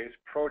confined space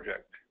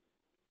project?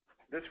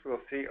 This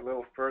we'll see a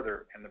little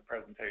further in the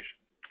presentation.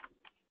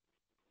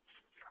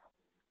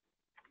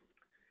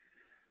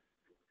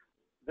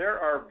 There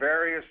are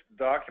various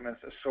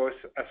documents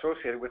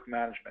associated with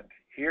management.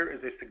 Here is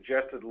a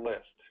suggested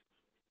list.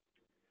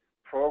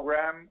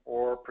 Program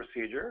or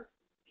procedure,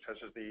 such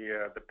as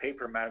the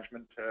paper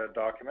management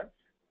documents.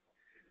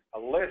 A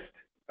list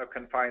of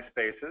confined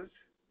spaces,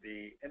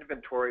 the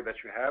inventory that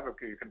you have of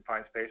your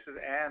confined spaces,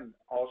 and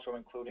also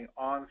including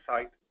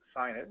on-site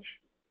signage.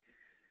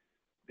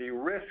 The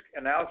risk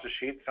analysis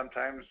sheet,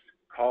 sometimes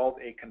called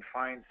a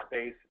confined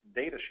space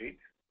data sheet,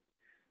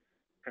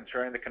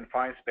 concerning the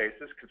confined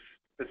spaces,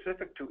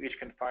 specific to each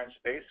confined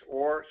space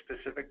or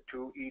specific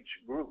to each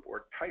group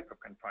or type of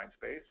confined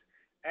space,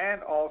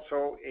 and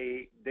also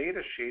a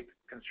data sheet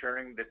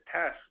concerning the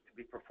tasks to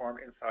be performed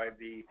inside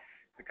the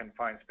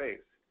confined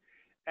space.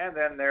 And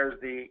then there's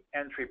the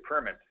entry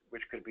permit,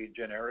 which could be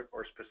generic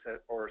or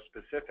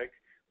specific,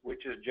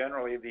 which is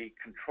generally the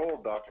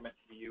control document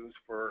we use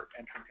for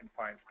entering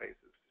confined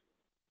spaces.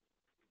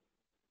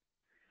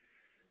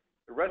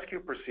 The rescue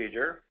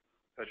procedure,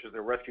 such as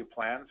the rescue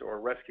plans or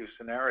rescue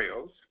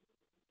scenarios.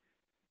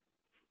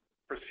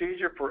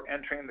 Procedure for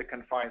entering the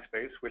confined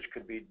space, which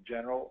could be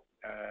general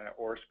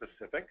or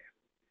specific.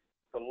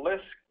 The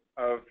list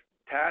of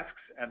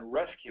tasks and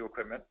rescue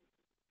equipment.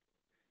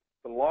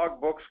 The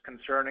logbooks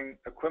concerning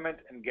equipment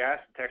and gas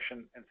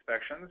detection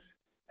inspections,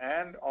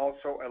 and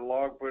also a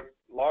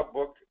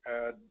logbook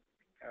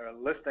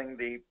listing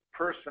the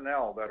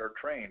personnel that are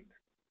trained.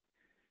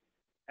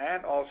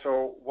 And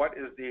also, what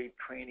is the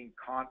training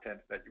content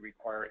that you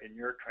require in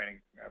your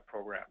training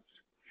programs?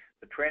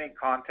 The training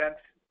content,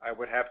 I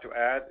would have to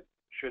add,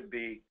 should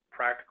be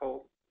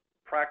practical,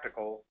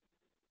 practical,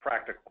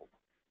 practical.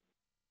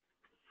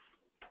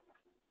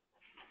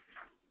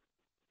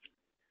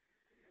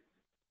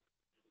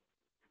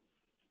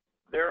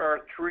 There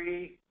are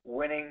 3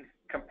 winning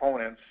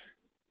components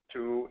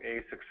to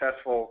a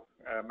successful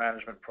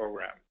management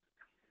program.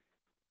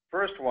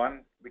 First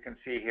one we can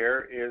see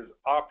here is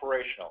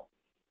operational.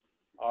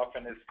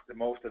 Often is the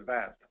most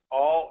advanced.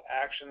 All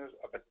actions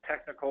of a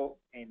technical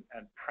and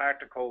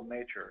practical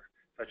nature,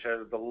 such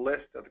as the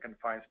list of the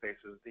confined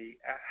spaces, the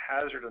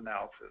hazard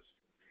analysis,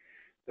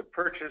 the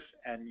purchase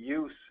and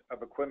use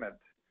of equipment,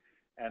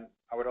 and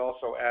I would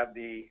also add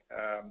the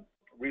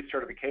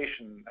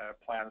recertification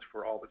plans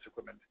for all this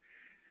equipment.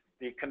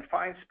 The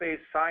confined space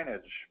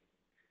signage,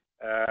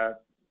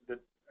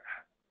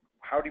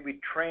 how do we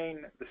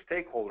train the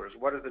stakeholders?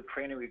 What is the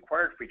training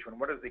required for each one?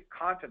 What is the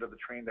content of the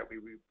training that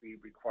we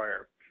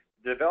require?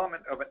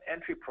 Development of an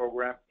entry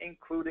program,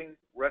 including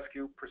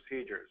rescue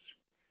procedures.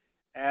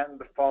 And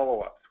the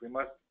follow-ups. We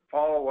must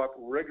follow up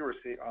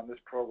rigorously on this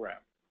program.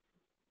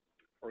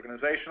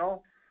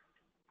 Organizational,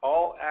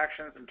 all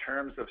actions in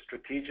terms of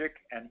strategic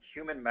and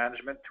human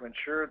management to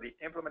ensure the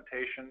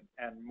implementation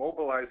and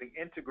mobilizing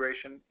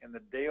integration in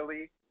the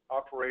daily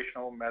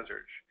operational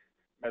measures,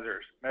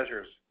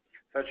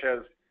 such as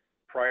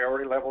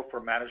priority level for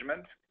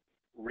management,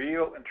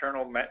 real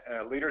internal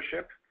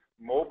leadership,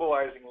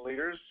 mobilizing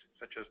leaders,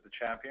 such as the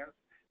champions,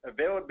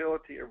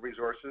 availability of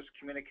resources,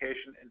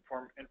 communication,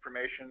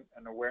 information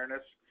and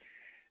awareness,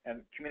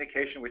 and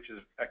communication, which is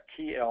a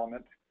key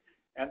element,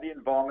 and the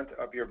involvement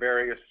of your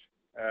various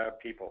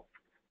people.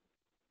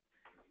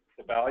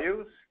 The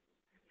values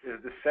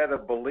is the set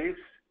of beliefs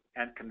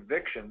and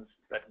convictions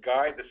that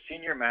guide the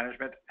senior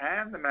management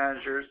and the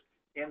managers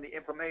in the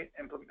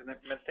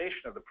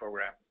implementation of the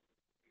program.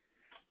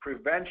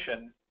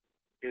 Prevention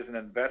is an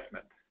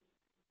investment.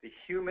 The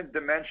human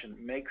dimension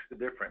makes the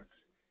difference.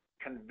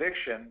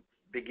 Conviction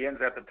begins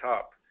at the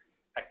top.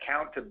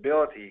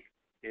 Accountability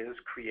is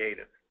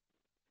created.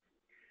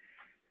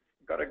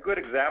 Got a good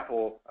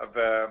example of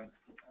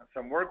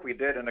some work we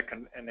did in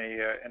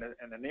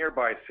a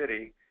nearby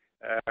city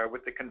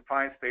with the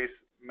Confined Space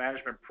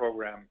Management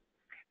Program,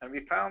 and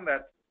we found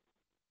that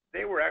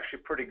they were actually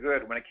pretty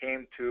good when it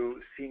came to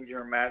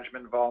senior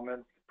management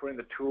involvement, putting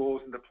the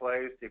tools into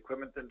place, the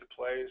equipment into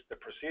place, the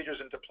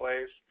procedures into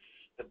place,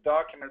 the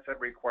documents that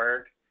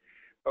required.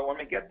 But when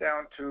we get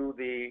down to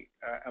the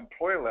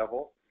employee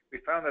level, we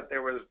found that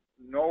there was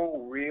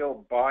no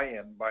real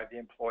buy-in by the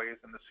employees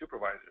and the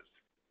supervisors.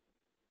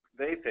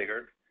 They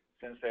figured,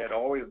 since they had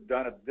always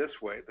done it this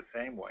way, the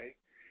same way,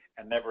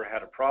 and never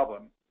had a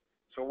problem,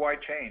 so why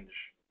change?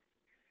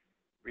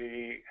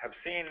 We have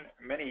seen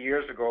many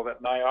years ago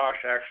that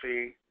NIOSH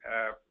actually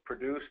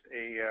produced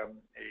a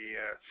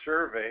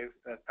survey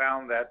that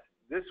found that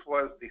this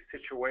was the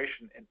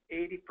situation in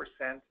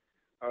 80%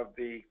 of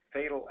the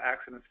fatal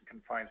accidents in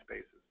confined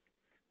spaces.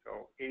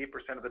 So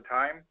 80% of the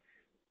time,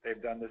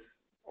 they've done this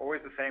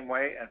always the same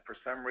way, and for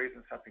some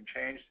reason something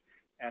changed,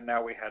 and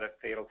now we had a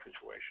fatal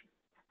situation.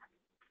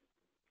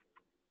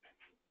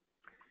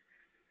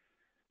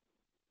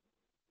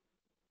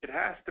 It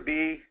has to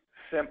be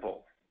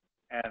simple,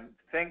 and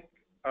think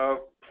of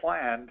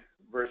planned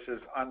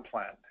versus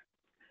unplanned,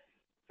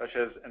 such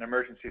as an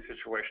emergency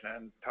situation.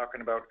 And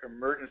talking about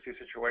emergency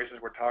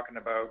situations, we're talking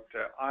about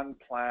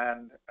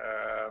unplanned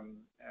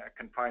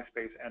confined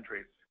space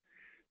entries.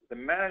 The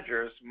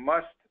managers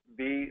must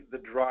be the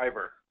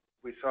driver.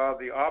 We saw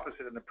the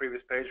opposite in the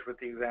previous page with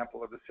the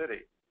example of the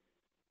city.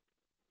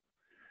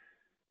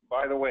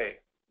 By the way,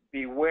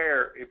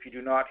 beware if you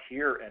do not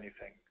hear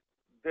anything.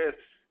 This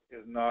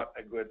is not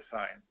a good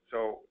sign.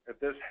 So if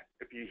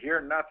you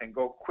hear nothing,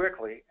 go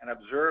quickly and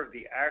observe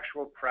the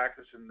actual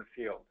practice in the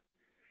field.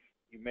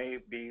 You may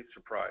be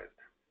surprised.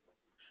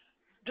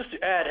 Just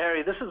to add,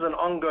 Harry, this is an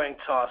ongoing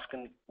task,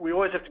 and we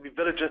always have to be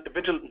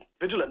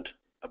vigilant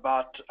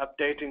about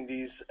updating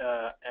these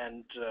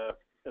and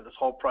this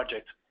whole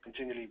project,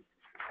 continually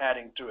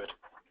adding to it.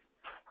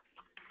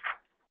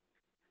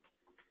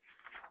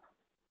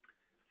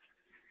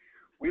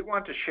 We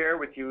want to share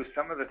with you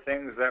some of the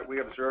things that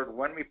we observed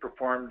when we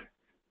performed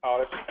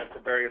audits at the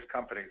various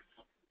companies.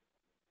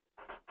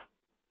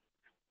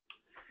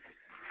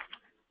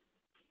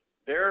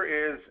 There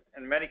is,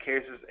 in many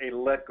cases, a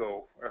let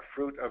go, a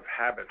fruit of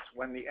habits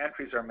when the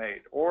entries are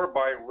made, or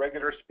by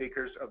regular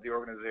speakers of the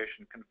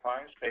organization.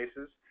 Confined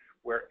spaces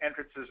where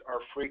entrances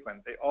are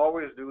frequent. They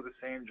always do the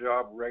same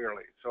job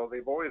regularly. So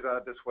they've always done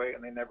it this way,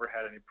 and they never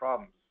had any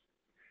problems.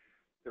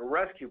 The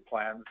rescue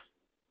plans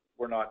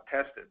were not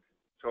tested.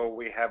 So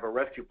we have a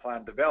rescue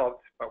plan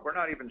developed, but we're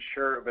not even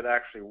sure if it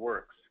actually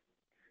works.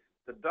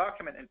 The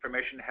document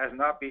information has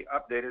not been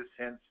updated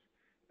since,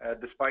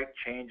 despite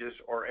changes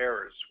or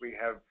errors. We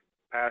have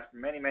passed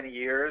many, many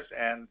years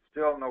and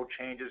still no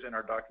changes in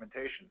our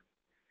documentation.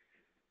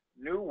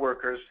 New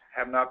workers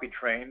have not been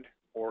trained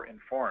or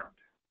informed.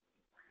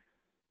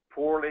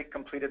 Poorly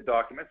completed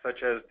documents,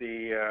 such as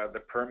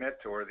the permit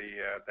or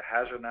the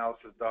hazard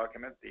analysis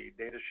document, the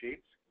data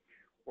sheets,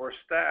 or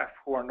staff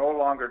who are no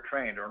longer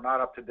trained or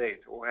not up to date,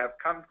 who have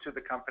come to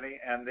the company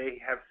and they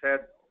have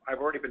said, I've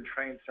already been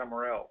trained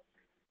somewhere else.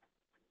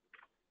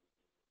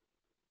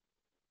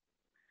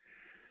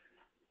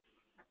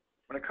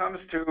 When it comes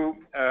to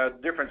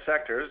different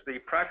sectors, the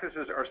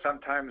practices are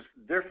sometimes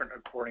different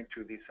according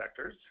to these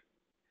sectors.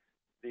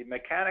 The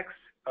mechanics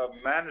of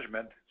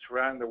management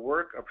surrounding the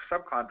work of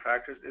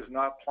subcontractors is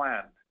not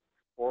planned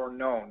or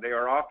known. They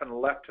are often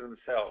left to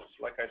themselves.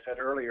 Like I said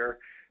earlier,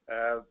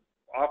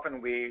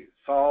 often we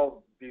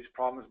solve these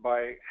problems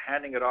by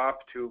handing it off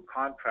to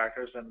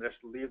contractors and just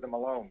leave them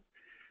alone.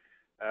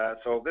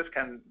 So this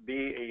can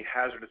be a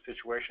hazardous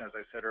situation, as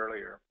I said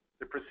earlier.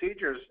 The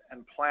procedures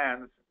and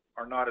plans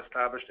are not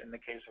established in the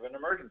case of an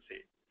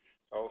emergency.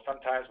 So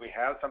sometimes we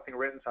have something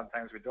written,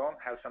 sometimes we don't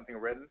have something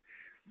written,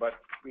 but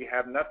we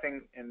have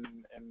nothing in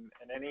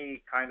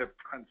any kind of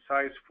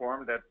concise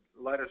form that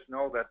let us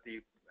know that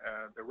the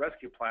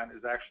rescue plan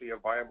is actually a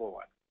viable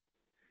one.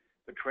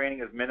 The training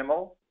is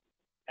minimal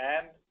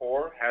and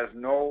or has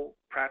no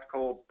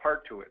practical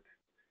part to it.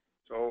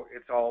 So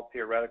it's all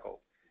theoretical.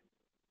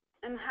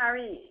 And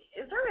Harry,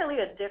 is there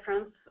really a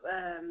difference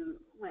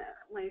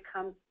when it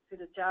comes to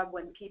the job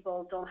when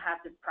people don't have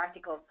the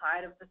practical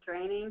side of the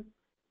training?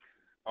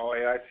 Oh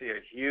yeah, I see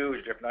a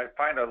huge difference. I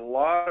find a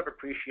lot of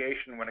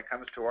appreciation when it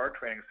comes to our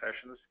training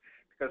sessions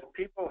because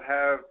people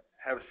have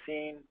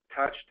seen,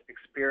 touched,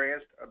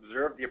 experienced,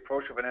 observed the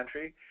approach of an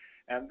entry,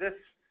 and this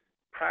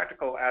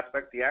practical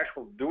aspect, the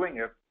actual doing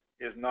it,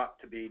 is not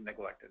to be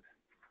neglected.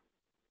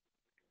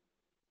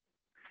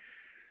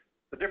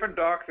 The different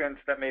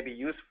documents that may be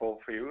useful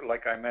for you,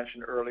 like I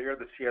mentioned earlier,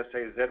 the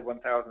CSA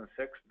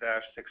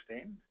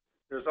Z1006-16.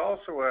 There's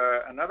also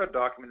another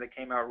document that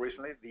came out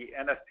recently, the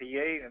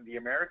NFPA, and the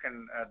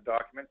American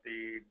document,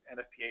 the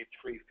NFPA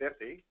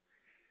 350.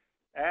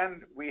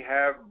 And we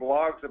have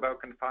blogs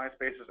about confined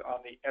spaces on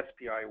the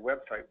SPI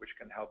website, which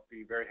can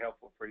be very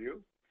helpful for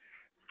you.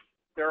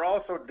 There are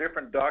also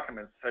different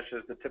documents, such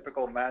as the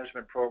typical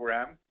management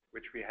program,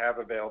 which we have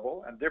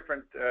available, and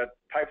different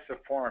types of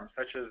forms,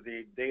 such as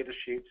the data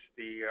sheets,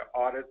 the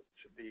audits,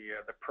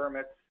 the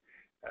permits,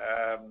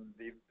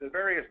 the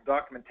various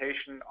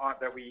documentation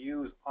that we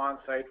use on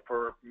site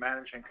for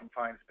managing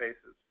confined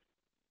spaces.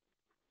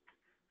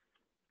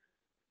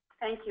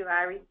 Thank you,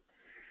 Harry.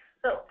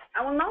 So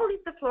I will now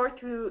leave the floor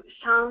to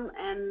Sean.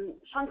 And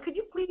Sean, could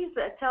you please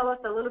tell us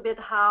a little bit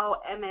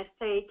how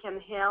MSA can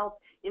help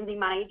in the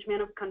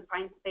management of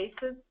confined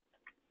spaces?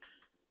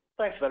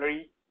 Thanks,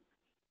 Valerie.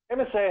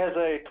 MSA has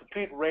a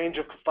complete range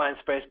of confined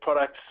space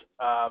products,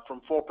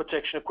 from fall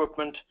protection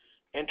equipment,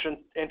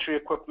 entry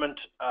equipment,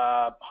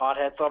 hard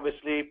hats,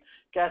 obviously,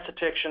 gas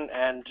detection,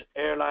 and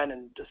airline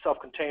and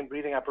self-contained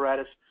breathing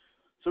apparatus.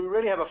 So we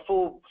really have a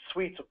full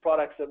suite of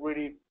products that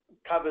really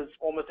covers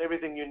almost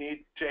everything you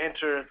need to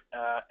enter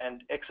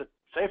and exit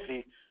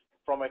safely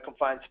from a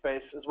confined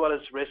space, as well as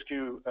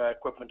rescue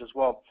equipment as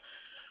well.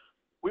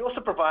 We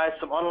also provide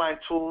some online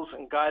tools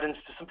and guidance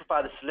to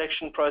simplify the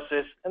selection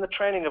process and the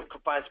training of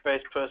confined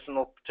space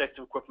personal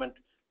protective equipment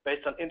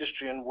based on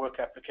industry and work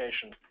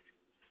application.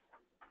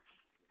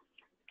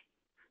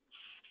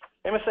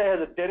 MSA has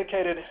a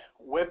dedicated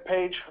web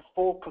page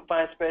for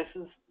confined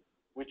spaces,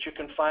 which you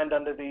can find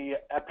under the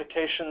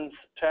Applications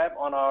tab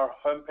on our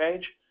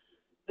homepage.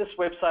 This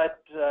website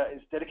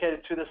is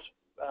dedicated to this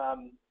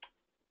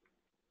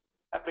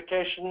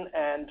application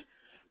and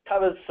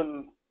covers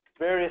some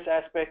various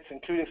aspects,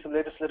 including some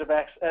legislative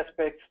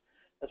aspects,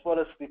 as well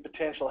as the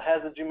potential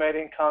hazards you may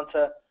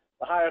encounter,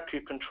 the hierarchy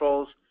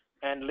controls,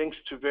 and links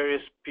to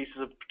various pieces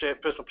of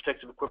personal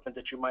protective equipment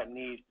that you might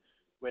need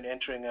when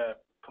entering a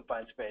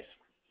confined space.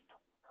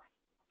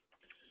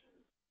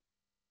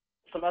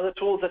 Some other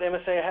tools that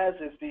MSA has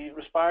is the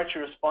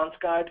Respiratory Response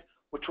Guide,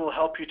 which will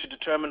help you to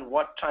determine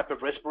what type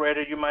of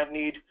respirator you might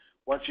need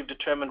once you've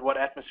determined what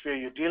atmosphere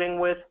you're dealing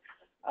with,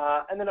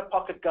 and then a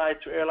pocket guide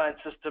to airline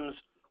systems,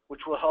 which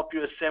will help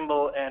you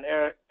assemble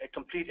a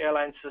complete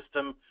airline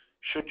system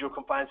should your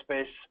confined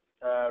space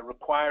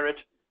require it,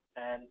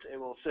 and it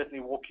will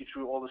certainly walk you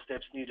through all the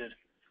steps needed.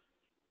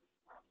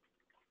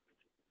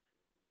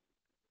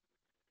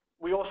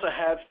 We also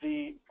have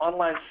the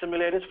online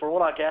simulators for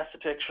all our gas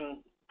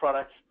detection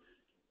products,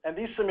 and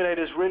these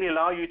simulators really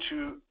allow you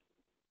to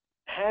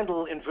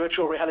handle in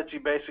virtual reality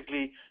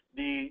basically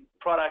the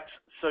product,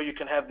 so you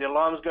can have the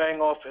alarms going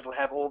off, it'll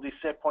have all these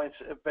set points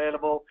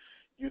available,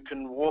 you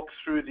can walk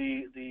through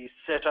the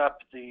setup,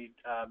 the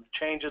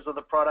changes of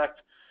the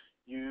product,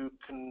 you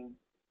can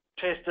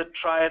test it,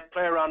 try it,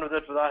 play around with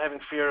it without having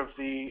fear of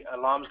the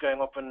alarms going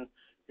off in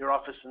your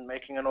office and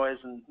making a noise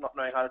and not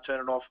knowing how to turn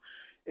it off.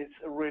 It's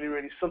a really,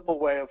 really simple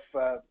way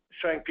of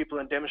showing people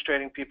and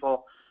demonstrating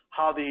people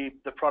how the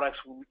products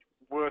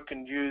work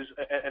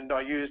and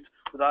are used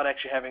without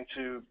actually having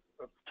to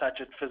touch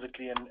it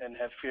physically and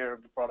have fear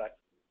of the product.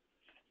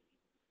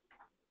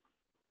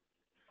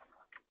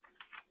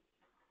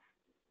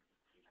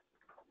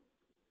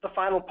 The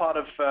final part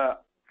of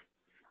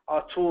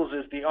our tools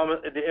is the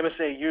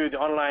MSAU, the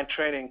online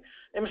training.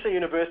 MSA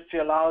University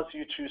allows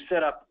you to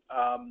set up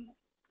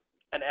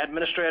an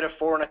administrator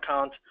for an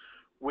account,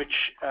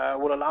 which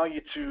will allow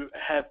you to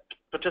have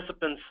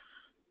participants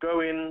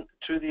go in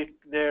to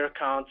their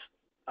account,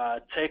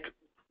 take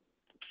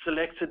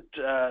selected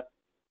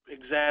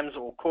exams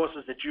or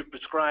courses that you've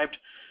prescribed,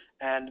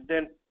 and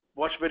then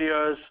watch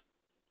videos,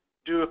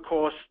 do a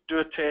course, do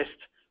a test,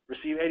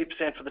 receive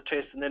 80% for the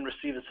test, and then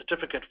receive a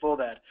certificate for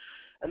that.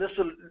 And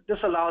this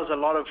allows a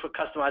lot of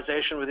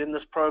customization within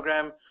this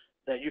program,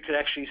 that you could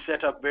actually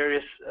set up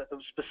various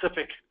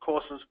specific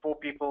courses for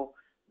people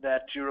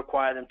that you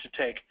require them to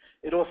take.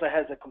 It also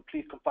has a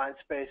complete confined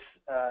space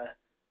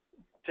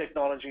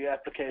technology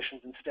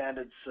applications and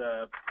standards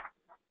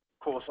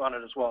course on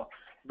it as well.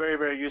 Very,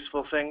 very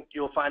useful thing.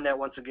 You'll find that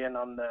once again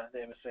on the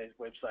MSA's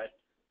website,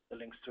 the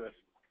links to it.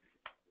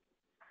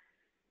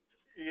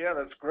 Yeah,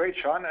 that's great,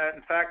 Sean.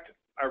 In fact,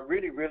 I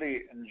really,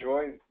 really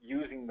enjoy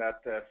using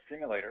that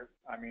simulator.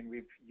 I mean,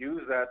 we've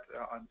used that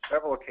on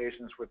several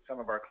occasions with some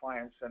of our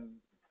clients, and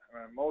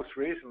most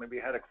recently we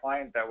had a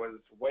client that was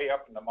way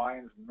up in the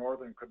mines in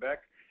northern Quebec,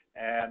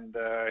 and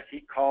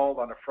he called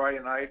on a Friday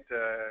night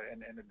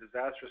in a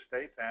disastrous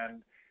state,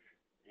 and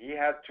he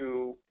had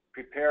to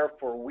prepare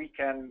for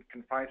weekend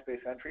confined space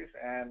entries,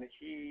 and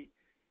he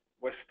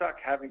was stuck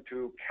having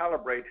to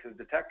calibrate his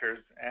detectors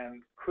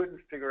and couldn't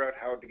figure out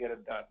how to get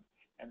it done.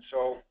 And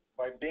so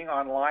by being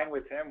online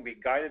with him, we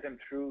guided him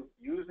through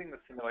using the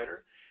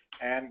simulator,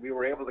 and we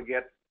were able to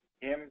get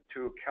him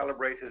to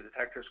calibrate his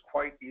detectors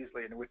quite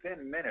easily, and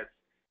within minutes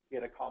he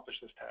had accomplished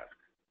this task.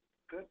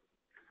 Good.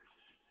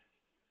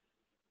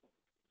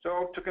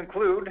 So to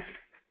conclude,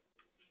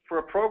 for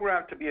a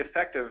program to be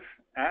effective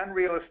and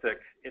realistic,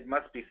 it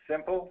must be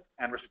simple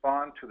and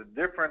respond to the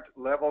different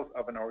levels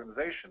of an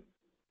organization.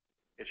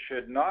 It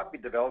should not be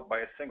developed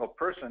by a single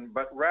person,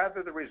 but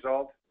rather the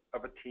result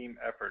of a team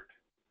effort.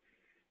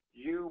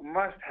 You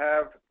must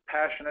have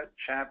passionate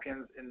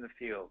champions in the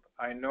field.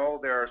 I know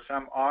there are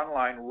some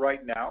online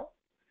right now.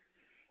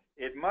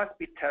 It must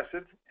be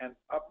tested and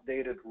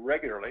updated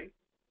regularly,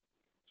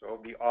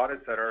 so the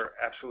audits that are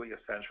absolutely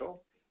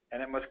essential,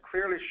 and it must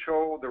clearly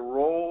show the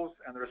roles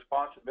and the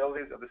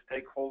responsibilities of the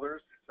stakeholders,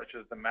 such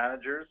as the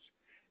managers,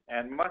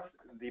 and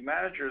the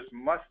managers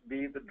must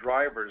be the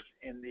drivers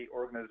in the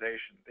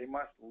organization. They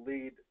must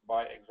lead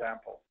by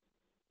example.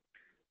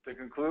 To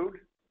conclude,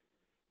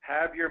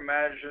 have your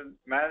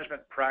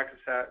management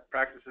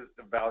practices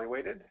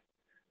evaluated.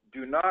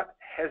 Do not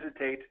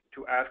hesitate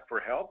to ask for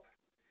help.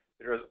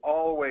 There is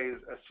always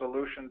a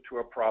solution to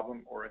a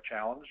problem or a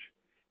challenge,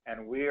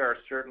 and we are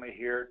certainly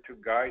here to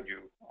guide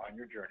you on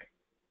your journey.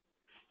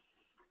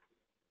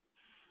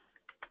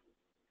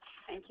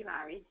 Thank you,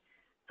 Larry.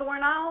 So we're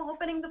now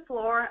opening the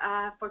floor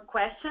for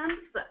questions.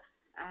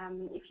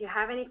 If you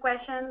have any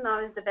questions,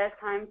 now is the best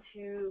time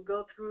to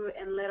go through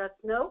and let us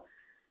know.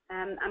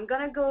 I'm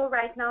going to go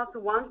right now to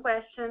one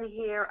question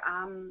here.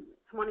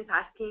 Someone is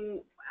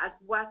asking at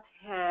what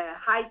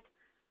height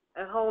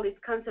a hole is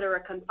considered a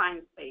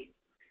confined space.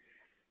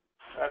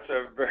 That's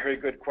a very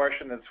good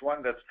question. It's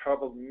one that's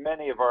troubled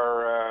many of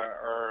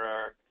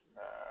our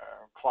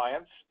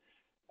clients.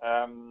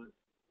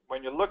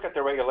 When you look at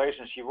the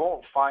regulations, you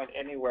won't find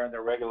anywhere in the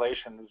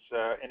regulations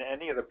in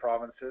any of the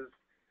provinces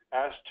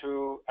as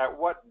to at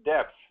what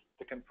depth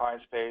the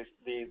confined space,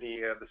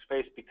 the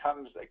space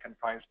becomes a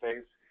confined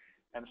space.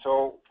 And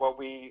so what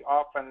we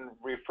often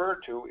refer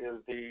to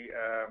is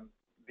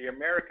the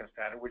American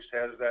standard, which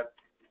says that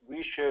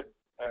we should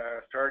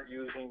start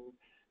using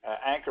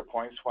anchor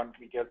points when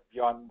we get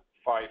beyond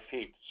 5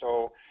 feet.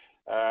 So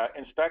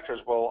inspectors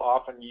will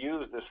often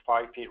use this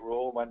 5 feet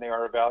rule when they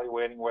are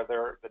evaluating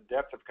whether the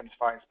depth of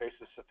confined space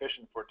is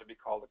sufficient for it to be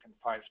called a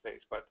confined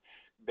space. But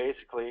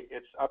basically,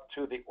 it's up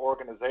to the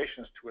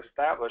organizations to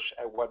establish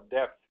at what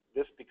depth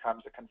this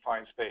becomes a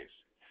confined space.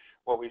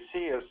 What we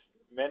see is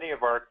many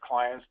of our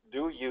clients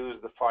do use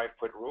the 5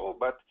 foot rule,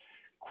 but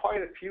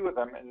quite a few of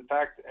them, in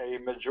fact, a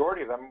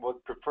majority of them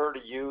would prefer to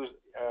use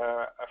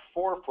a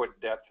 4 foot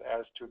depth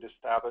as to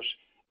establish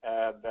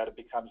that it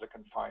becomes a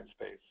confined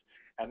space.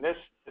 And this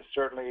is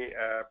certainly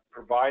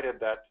provided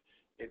that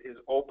it is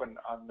open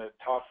on the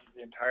top,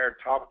 the entire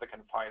top of the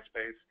confined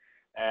space,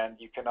 and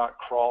you cannot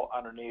crawl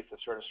underneath a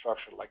certain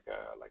structure like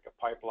a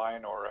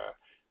pipeline or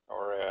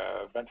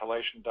a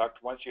ventilation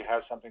duct. Once you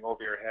have something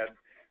over your head,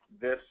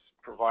 this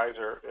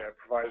proviso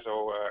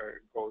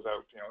goes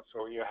out.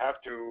 So you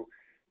have to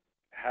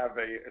have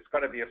it's got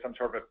to be some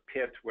sort of a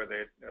pit with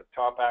a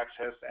top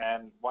access,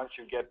 and once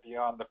you get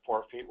beyond the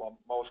 4 feet, well,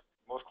 most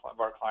of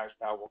our clients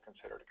now will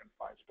consider it a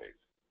confined space.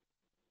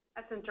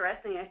 That's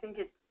interesting. I think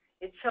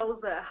it shows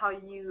how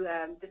you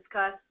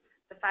discuss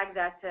the fact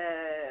that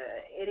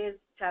it is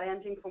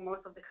challenging for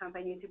most of the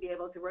companies to be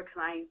able to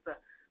recognize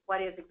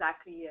what is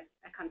exactly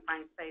a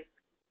confined space.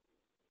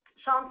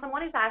 Sean,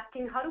 someone is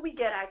asking, how do we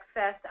get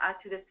access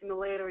to the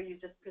simulator you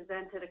just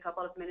presented a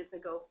couple of minutes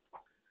ago?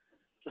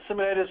 The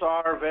simulators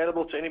are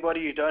available to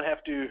anybody. You don't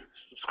have to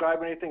subscribe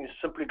or anything. You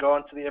simply go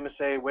onto the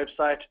MSA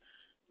website,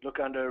 look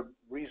under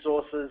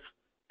resources,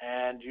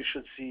 and you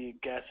should see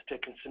gas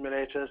detection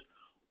simulators.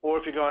 Or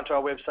if you go onto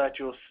our website,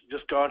 you'll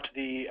just go onto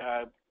the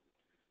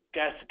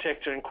gas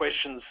detector in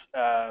questions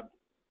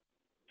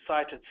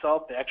site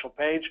itself, the actual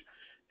page,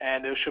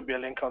 and there should be a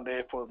link on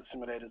there for the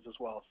simulators as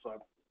well.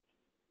 So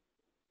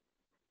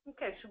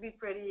okay, should be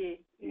pretty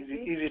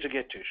easy to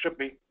get to. Should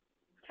be.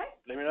 Okay.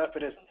 Let me know if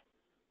it isn't.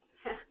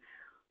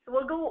 So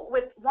we'll go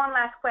with one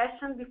last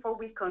question before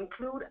we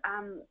conclude.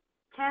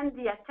 Can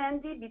the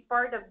attendee be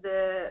part of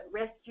the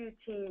rescue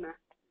team?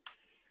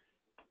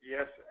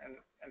 Yes, and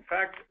in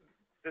fact,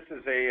 this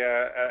is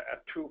a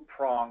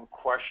two-pronged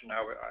question.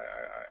 I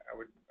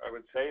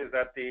would say is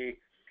that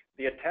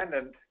the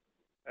attendant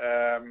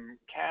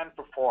can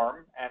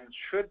perform and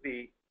should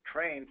be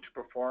trained to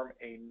perform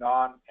a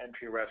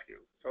non-entry rescue.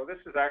 So this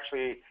is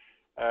actually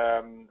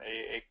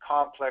a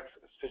complex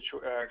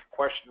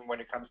question when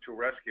it comes to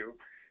rescue,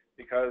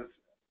 because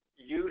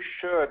you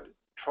should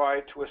try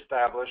to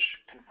establish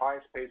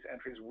confined space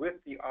entries with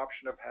the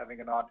option of having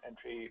a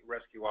non-entry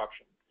rescue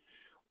option.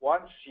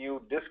 Once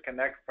you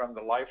disconnect from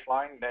the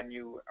lifeline, then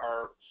you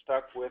are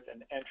stuck with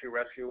an entry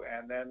rescue,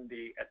 and then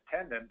the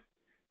attendant,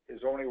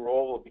 his only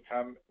role will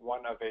become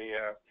one of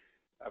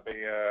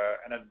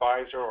an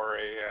advisor or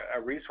a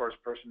resource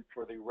person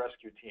for the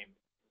rescue team.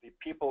 The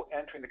people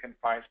entering the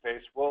confined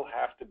space will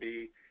have to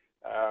be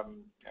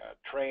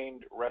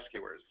trained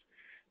rescuers.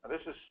 Now,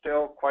 this is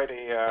still quite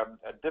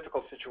a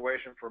difficult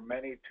situation for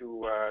many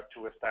to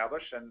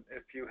establish, and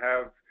if you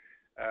have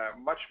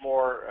much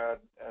more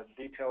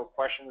detailed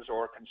questions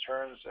or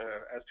concerns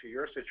as to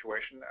your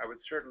situation, I would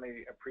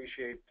certainly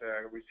appreciate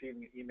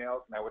receiving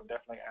emails, and I would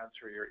definitely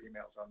answer your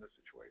emails on this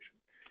situation.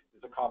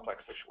 It's a complex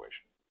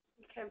situation.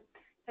 Okay,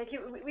 thank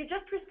you. We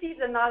just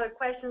received another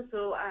question,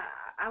 so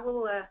I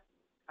will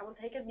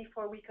take it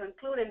before we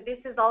conclude, and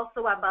this is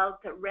also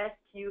about the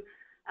rescue.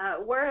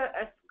 we're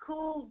a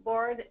school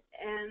board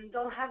and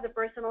don't have the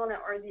personnel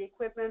or the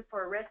equipment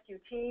for a rescue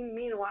team.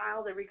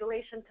 Meanwhile, the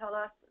regulation tells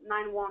us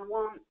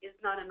 911 is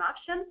not an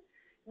option.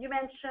 You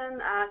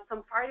mentioned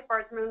some fire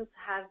departments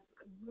have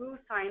blue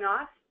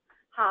sign-off.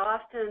 How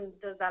often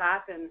does that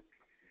happen?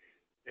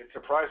 It's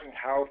surprising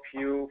how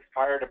few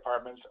fire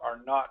departments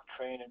are not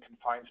trained in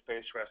confined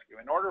space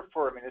rescue. In order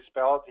for a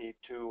municipality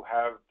to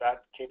have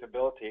that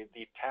capability,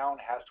 the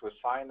town has to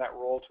assign that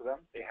role to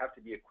them. They have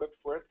to be equipped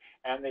for it,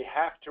 and they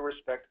have to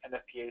respect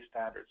NFPA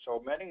standards.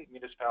 So many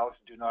municipalities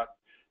do not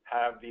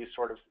have these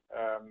sort of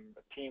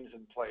teams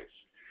in place.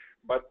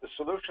 But the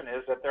solution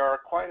is that there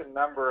are quite a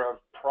number of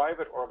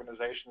private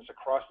organizations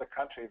across the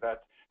country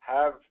that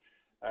have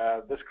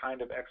this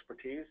kind of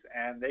expertise,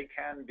 and they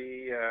can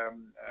be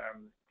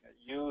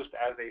used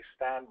as a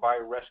standby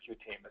rescue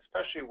team,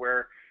 especially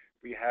where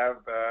we have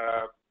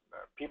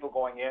people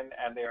going in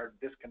and they are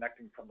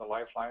disconnecting from the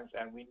lifelines,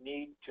 and we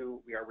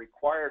are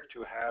required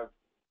to have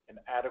an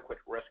adequate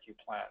rescue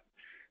plan.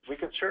 We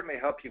can certainly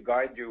help you,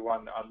 guide you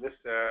on this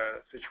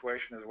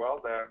situation as well.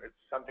 It's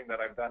something that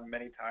I've done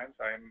many times.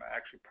 I'm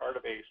actually part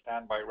of a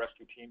standby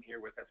rescue team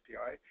here with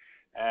SPI,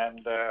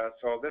 and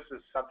so this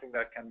is something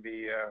that can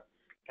be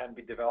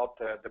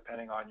developed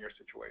depending on your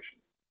situation.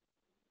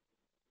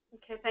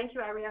 Okay, thank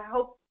you, Ari. I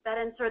hope that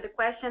answered the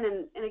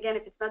question. And again,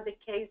 if it's not the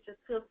case, just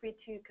feel free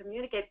to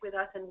communicate with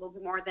us, and we'll be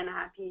more than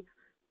happy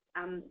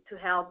to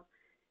help.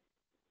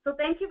 So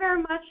thank you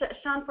very much,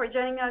 Sean, for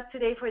joining us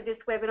today for this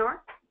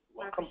webinar.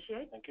 Welcome. I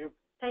appreciate it. Thank you.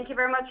 Thank you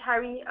very much,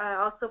 Harry,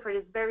 also for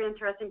this very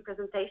interesting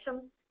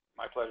presentation.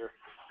 My pleasure.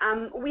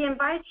 We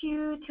invite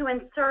you to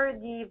answer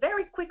the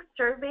very quick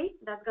survey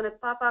that's going to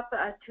pop up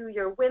to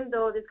your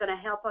window. That's going to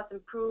help us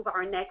improve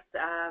our next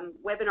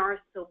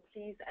webinars. So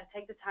please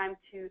take the time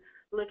to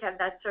look at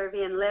that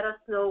survey and let us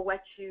know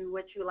what you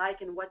like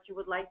and what you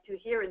would like to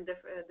hear in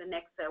the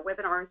next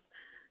webinars.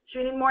 Should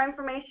you need more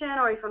information,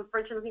 or if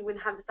unfortunately we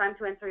don't have the time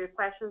to answer your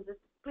questions, just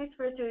please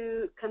feel free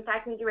to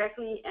contact me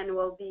directly and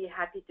we'll be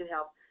happy to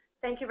help.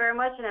 Thank you very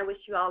much, and I wish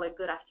you all a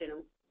good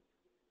afternoon.